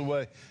be pulled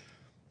away,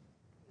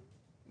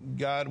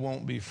 God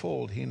won't be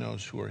fooled. He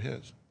knows who are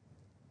his.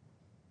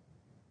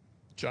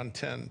 John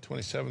 10,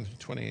 27 through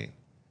 28.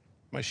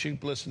 My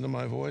sheep listen to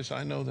my voice.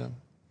 I know them,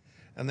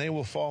 and they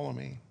will follow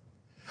me.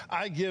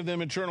 I give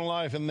them eternal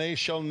life, and they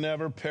shall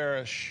never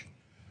perish.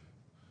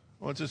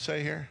 What's it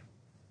say here?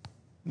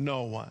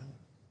 No one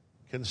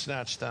can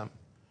snatch them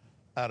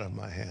out of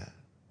my hand.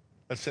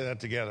 Let's say that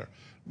together.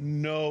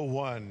 No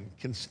one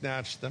can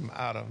snatch them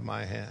out of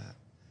my hand.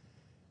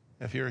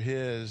 If you're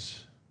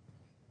his,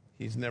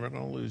 he's never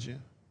going to lose you.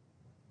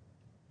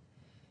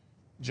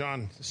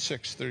 John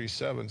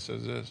 6:37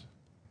 says this: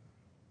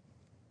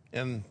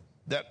 and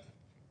that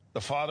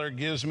the Father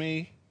gives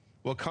me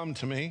will come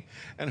to me,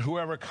 and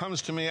whoever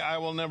comes to me I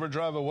will never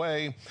drive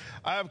away.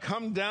 I have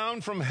come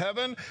down from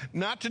heaven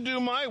not to do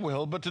my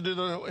will, but to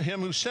do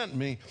him who sent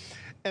me.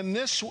 And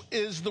this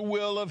is the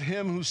will of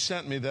him who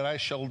sent me, that I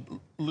shall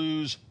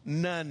lose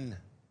none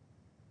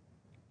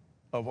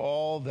of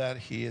all that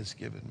he has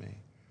given me,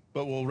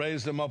 but will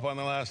raise them up on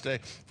the last day.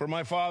 For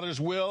my Father's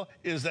will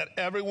is that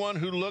everyone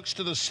who looks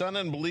to the Son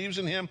and believes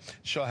in him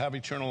shall have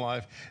eternal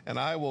life, and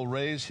I will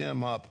raise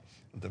him up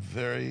at the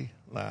very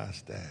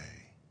last day.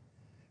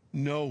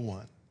 No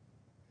one.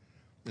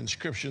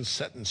 Inscriptions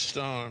set in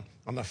stone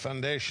on the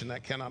foundation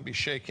that cannot be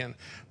shaken.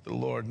 The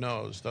Lord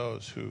knows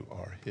those who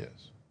are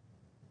his.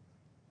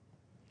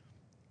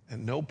 At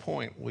no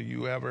point will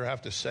you ever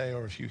have to say,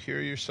 or if you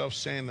hear yourself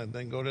saying that,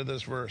 then go to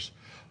this verse,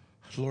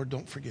 Lord,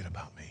 don't forget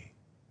about me.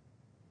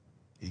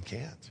 He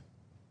can't.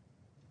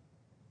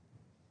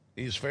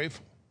 He's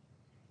faithful.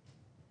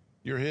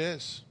 You're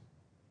his.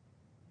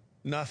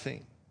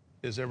 Nothing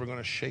is ever going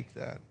to shake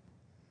that.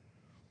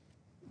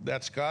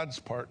 That's God's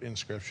part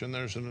inscription.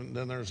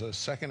 Then there's a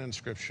second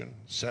inscription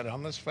set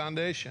on this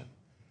foundation.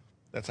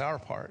 That's our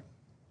part.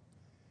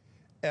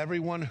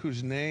 Everyone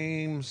whose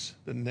names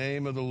the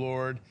name of the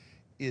Lord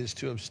is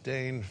to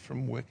abstain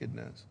from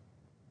wickedness.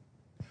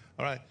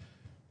 All right.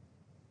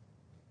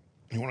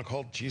 You want to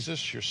call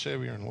Jesus your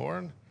Savior and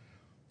Lord?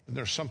 And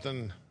there's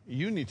something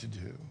you need to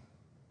do.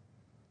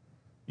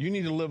 You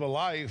need to live a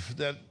life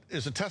that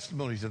is a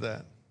testimony to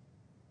that.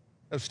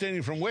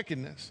 Abstaining from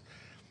wickedness.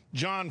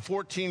 John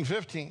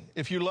 14:15.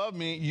 If you love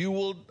me, you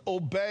will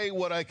obey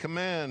what I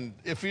command.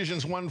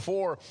 Ephesians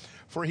 1:4.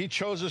 For he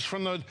chose us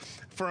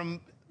from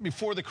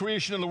before the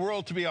creation of the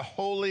world to be a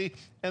holy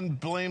and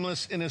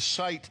blameless in his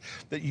sight.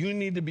 That you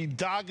need to be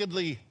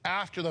doggedly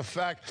after the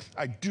fact.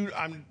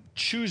 I'm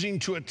choosing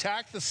to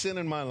attack the sin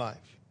in my life.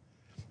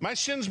 My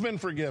sin's been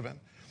forgiven.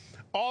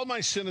 All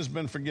my sin has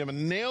been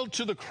forgiven, nailed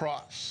to the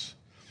cross.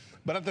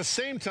 But at the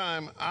same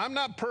time, I'm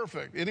not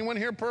perfect. Anyone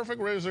here perfect?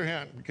 Raise their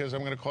hand, because I'm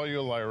going to call you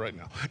a liar right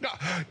now. No,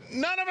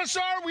 none of us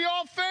are. We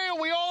all fail.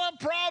 We all have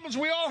problems.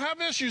 We all have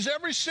issues,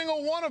 every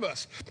single one of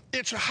us.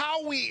 It's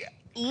how we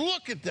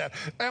look at that.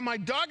 Am I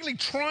doggedly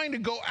trying to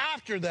go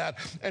after that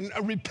and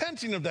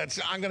repenting of that?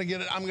 I'm going to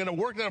get it. I'm going to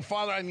work that.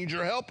 Father, I need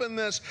your help in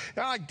this.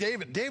 And like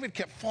David. David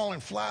kept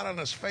falling flat on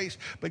his face,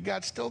 but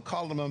God still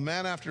called him a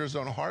man after his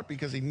own heart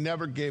because he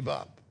never gave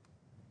up.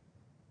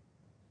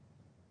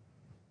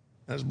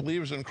 As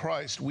believers in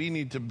Christ, we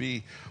need to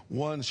be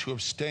ones who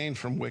abstain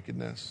from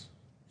wickedness,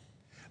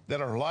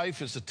 that our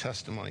life is a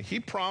testimony. He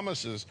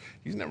promises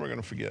he's never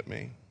going to forget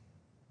me.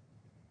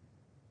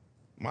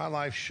 My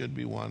life should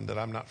be one that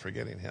I'm not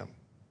forgetting him.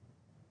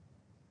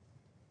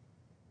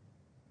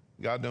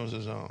 God knows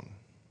his own.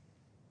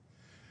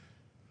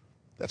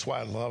 That's why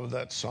I love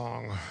that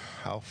song,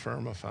 How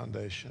Firm a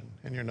Foundation.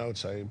 In your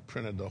notes, I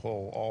printed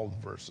all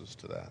the verses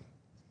to that.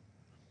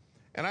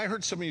 And I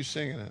heard some of you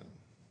singing it.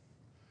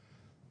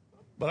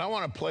 But I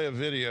want to play a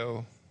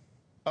video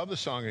of the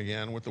song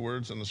again with the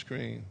words on the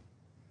screen.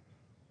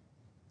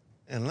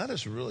 And let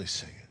us really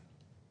sing it.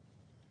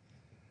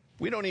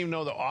 We don't even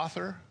know the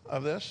author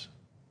of this.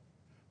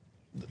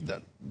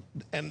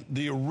 And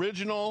the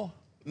original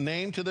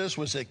name to this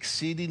was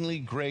Exceedingly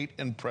Great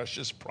and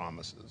Precious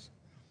Promises.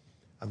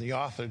 And the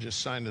author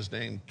just signed his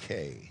name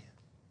K.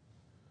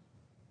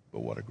 But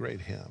what a great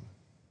hymn.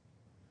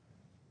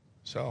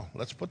 So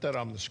let's put that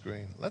on the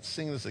screen. Let's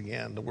sing this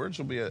again. The words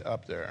will be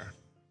up there.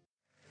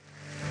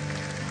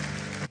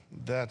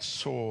 That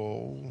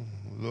soul,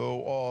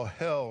 though all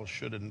hell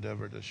should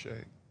endeavor to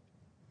shake,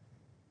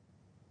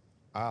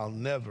 I'll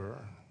never,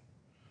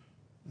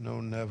 no,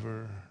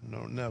 never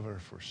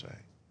forsake.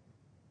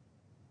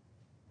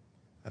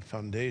 That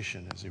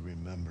foundation as he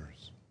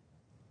remembers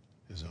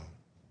his own.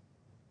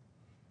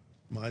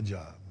 My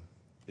job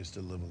is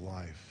to live a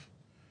life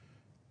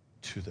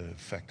to the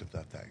effect of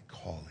that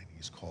calling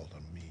he's called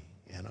on me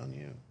and on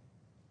you.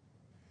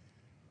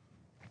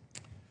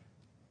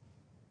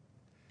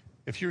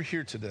 If you're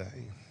here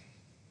today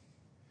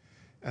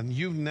and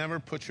you've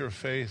never put your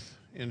faith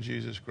in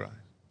Jesus Christ,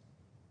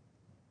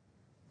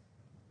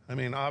 I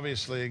mean,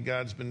 obviously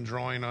God's been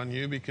drawing on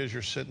you because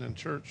you're sitting in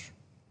church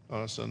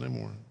on a Sunday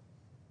morning.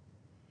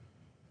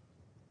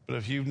 But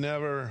if you've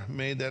never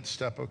made that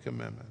step of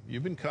commitment,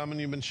 you've been coming,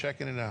 you've been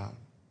checking it out,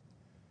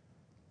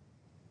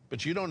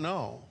 but you don't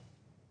know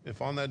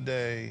if on that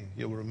day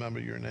he'll remember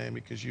your name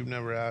because you've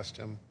never asked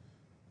him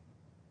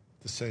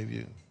to save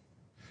you.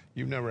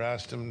 You've never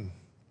asked him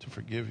to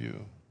forgive you.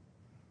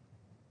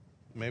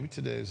 Maybe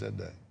today is that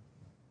day.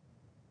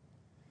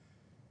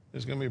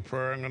 There's going to be a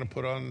prayer I'm going to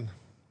put on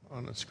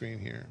the screen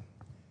here.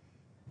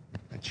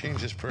 I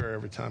change this prayer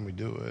every time we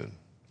do it.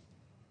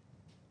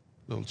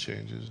 Little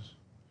changes.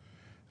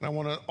 And I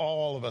want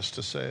all of us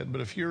to say it,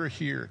 but if you're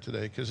here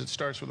today, because it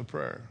starts with a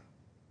prayer,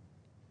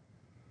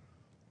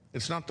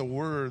 it's not the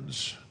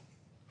words,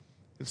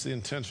 it's the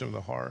intention of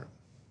the heart.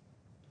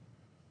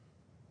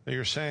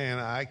 You're saying,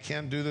 I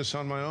can't do this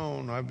on my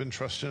own. I've been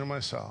trusting in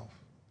myself.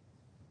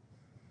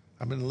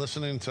 I've been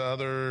listening to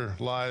other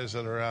lies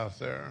that are out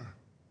there.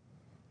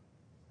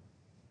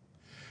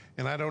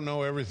 And I don't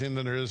know everything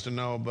that there is to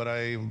know, but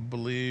I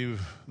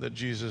believe that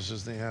Jesus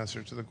is the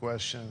answer to the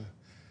question.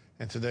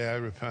 And today I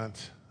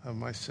repent of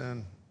my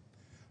sin.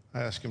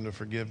 I ask him to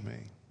forgive me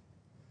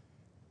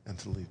and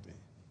to lead me.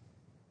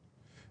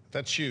 If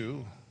that's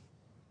you,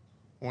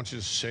 I want you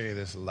to say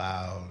this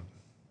loud.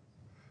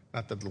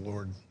 Not that the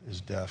Lord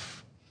is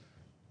deaf,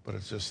 but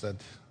it's just that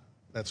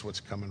that's what's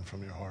coming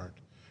from your heart.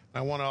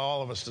 I want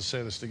all of us to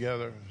say this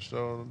together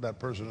so that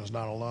person is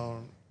not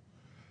alone.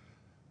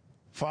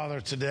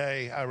 Father,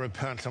 today I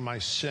repent of my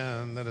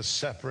sin that has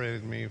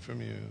separated me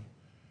from you.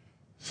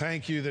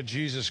 Thank you that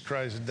Jesus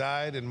Christ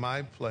died in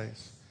my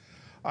place.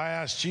 I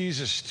ask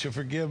Jesus to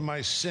forgive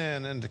my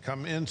sin and to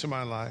come into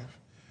my life.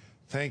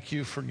 Thank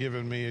you for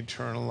giving me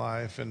eternal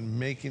life and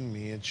making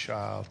me a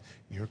child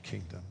in your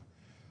kingdom.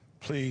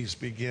 Please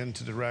begin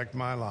to direct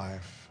my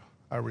life.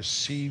 I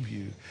receive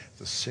you,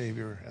 the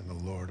Savior and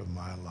the Lord of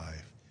my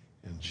life.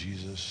 In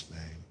Jesus'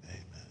 name,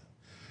 amen.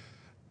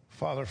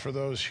 Father, for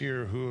those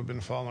here who have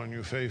been following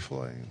you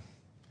faithfully,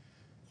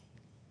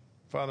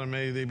 Father,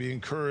 may they be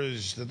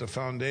encouraged that the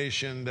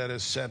foundation that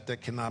is set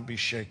that cannot be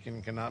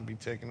shaken, cannot be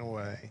taken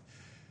away,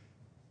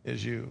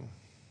 is you.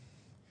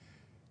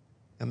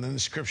 And the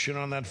inscription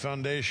on that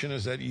foundation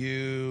is that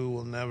you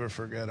will never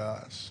forget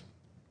us.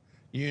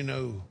 You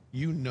know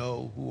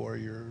who are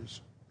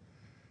yours,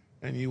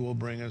 and you will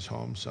bring us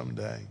home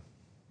someday.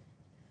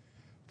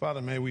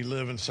 Father, may we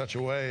live in such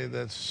a way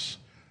that's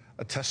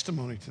a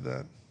testimony to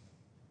that.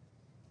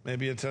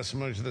 Maybe a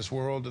testimony to this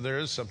world that there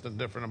is something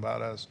different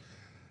about us.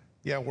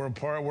 Yeah, we're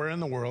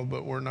in the world,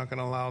 but we're not going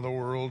to allow the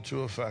world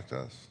to affect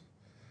us.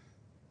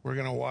 We're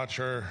going to watch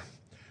our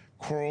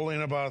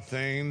quarreling about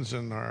things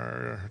and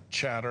our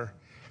chatter,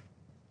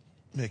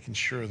 making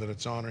sure that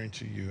it's honoring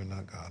to you and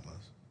not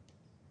godless.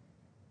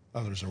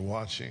 Others are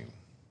watching.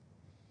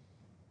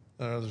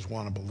 Others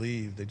want to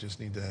believe. They just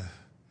need to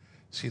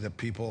see that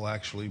people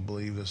actually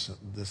believe this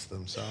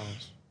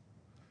themselves,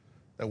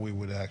 that we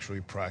would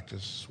actually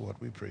practice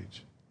what we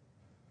preach.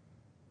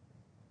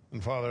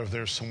 And Father, if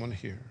there's someone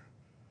here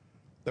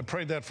that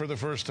prayed that for the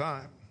first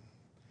time,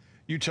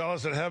 you tell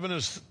us that heaven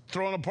is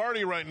throwing a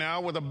party right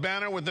now with a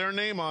banner with their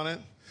name on it,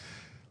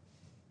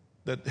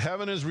 that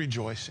heaven is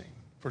rejoicing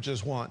for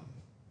just one.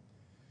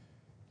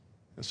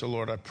 And so,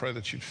 Lord, I pray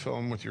that you'd fill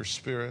them with your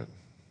Spirit.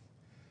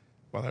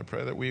 Father, I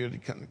pray that we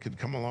could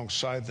come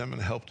alongside them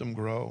and help them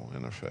grow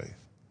in their faith.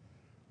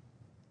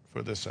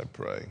 For this I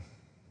pray.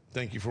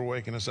 Thank you for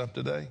waking us up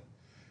today,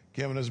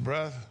 giving us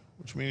breath,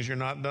 which means you're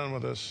not done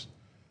with us.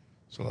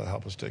 So Lord,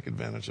 help us take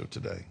advantage of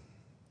today.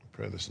 I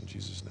pray this in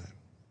Jesus' name.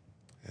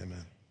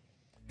 Amen.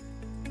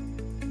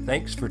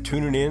 Thanks for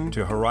tuning in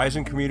to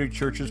Horizon Community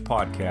Church's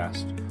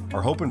podcast.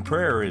 Our hope and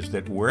prayer is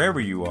that wherever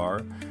you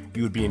are,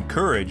 you would be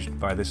encouraged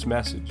by this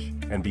message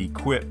and be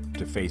equipped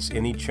to face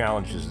any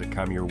challenges that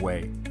come your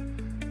way.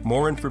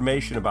 More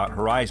information about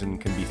Horizon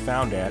can be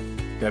found at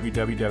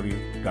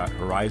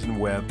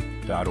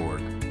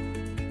www.horizonweb.org.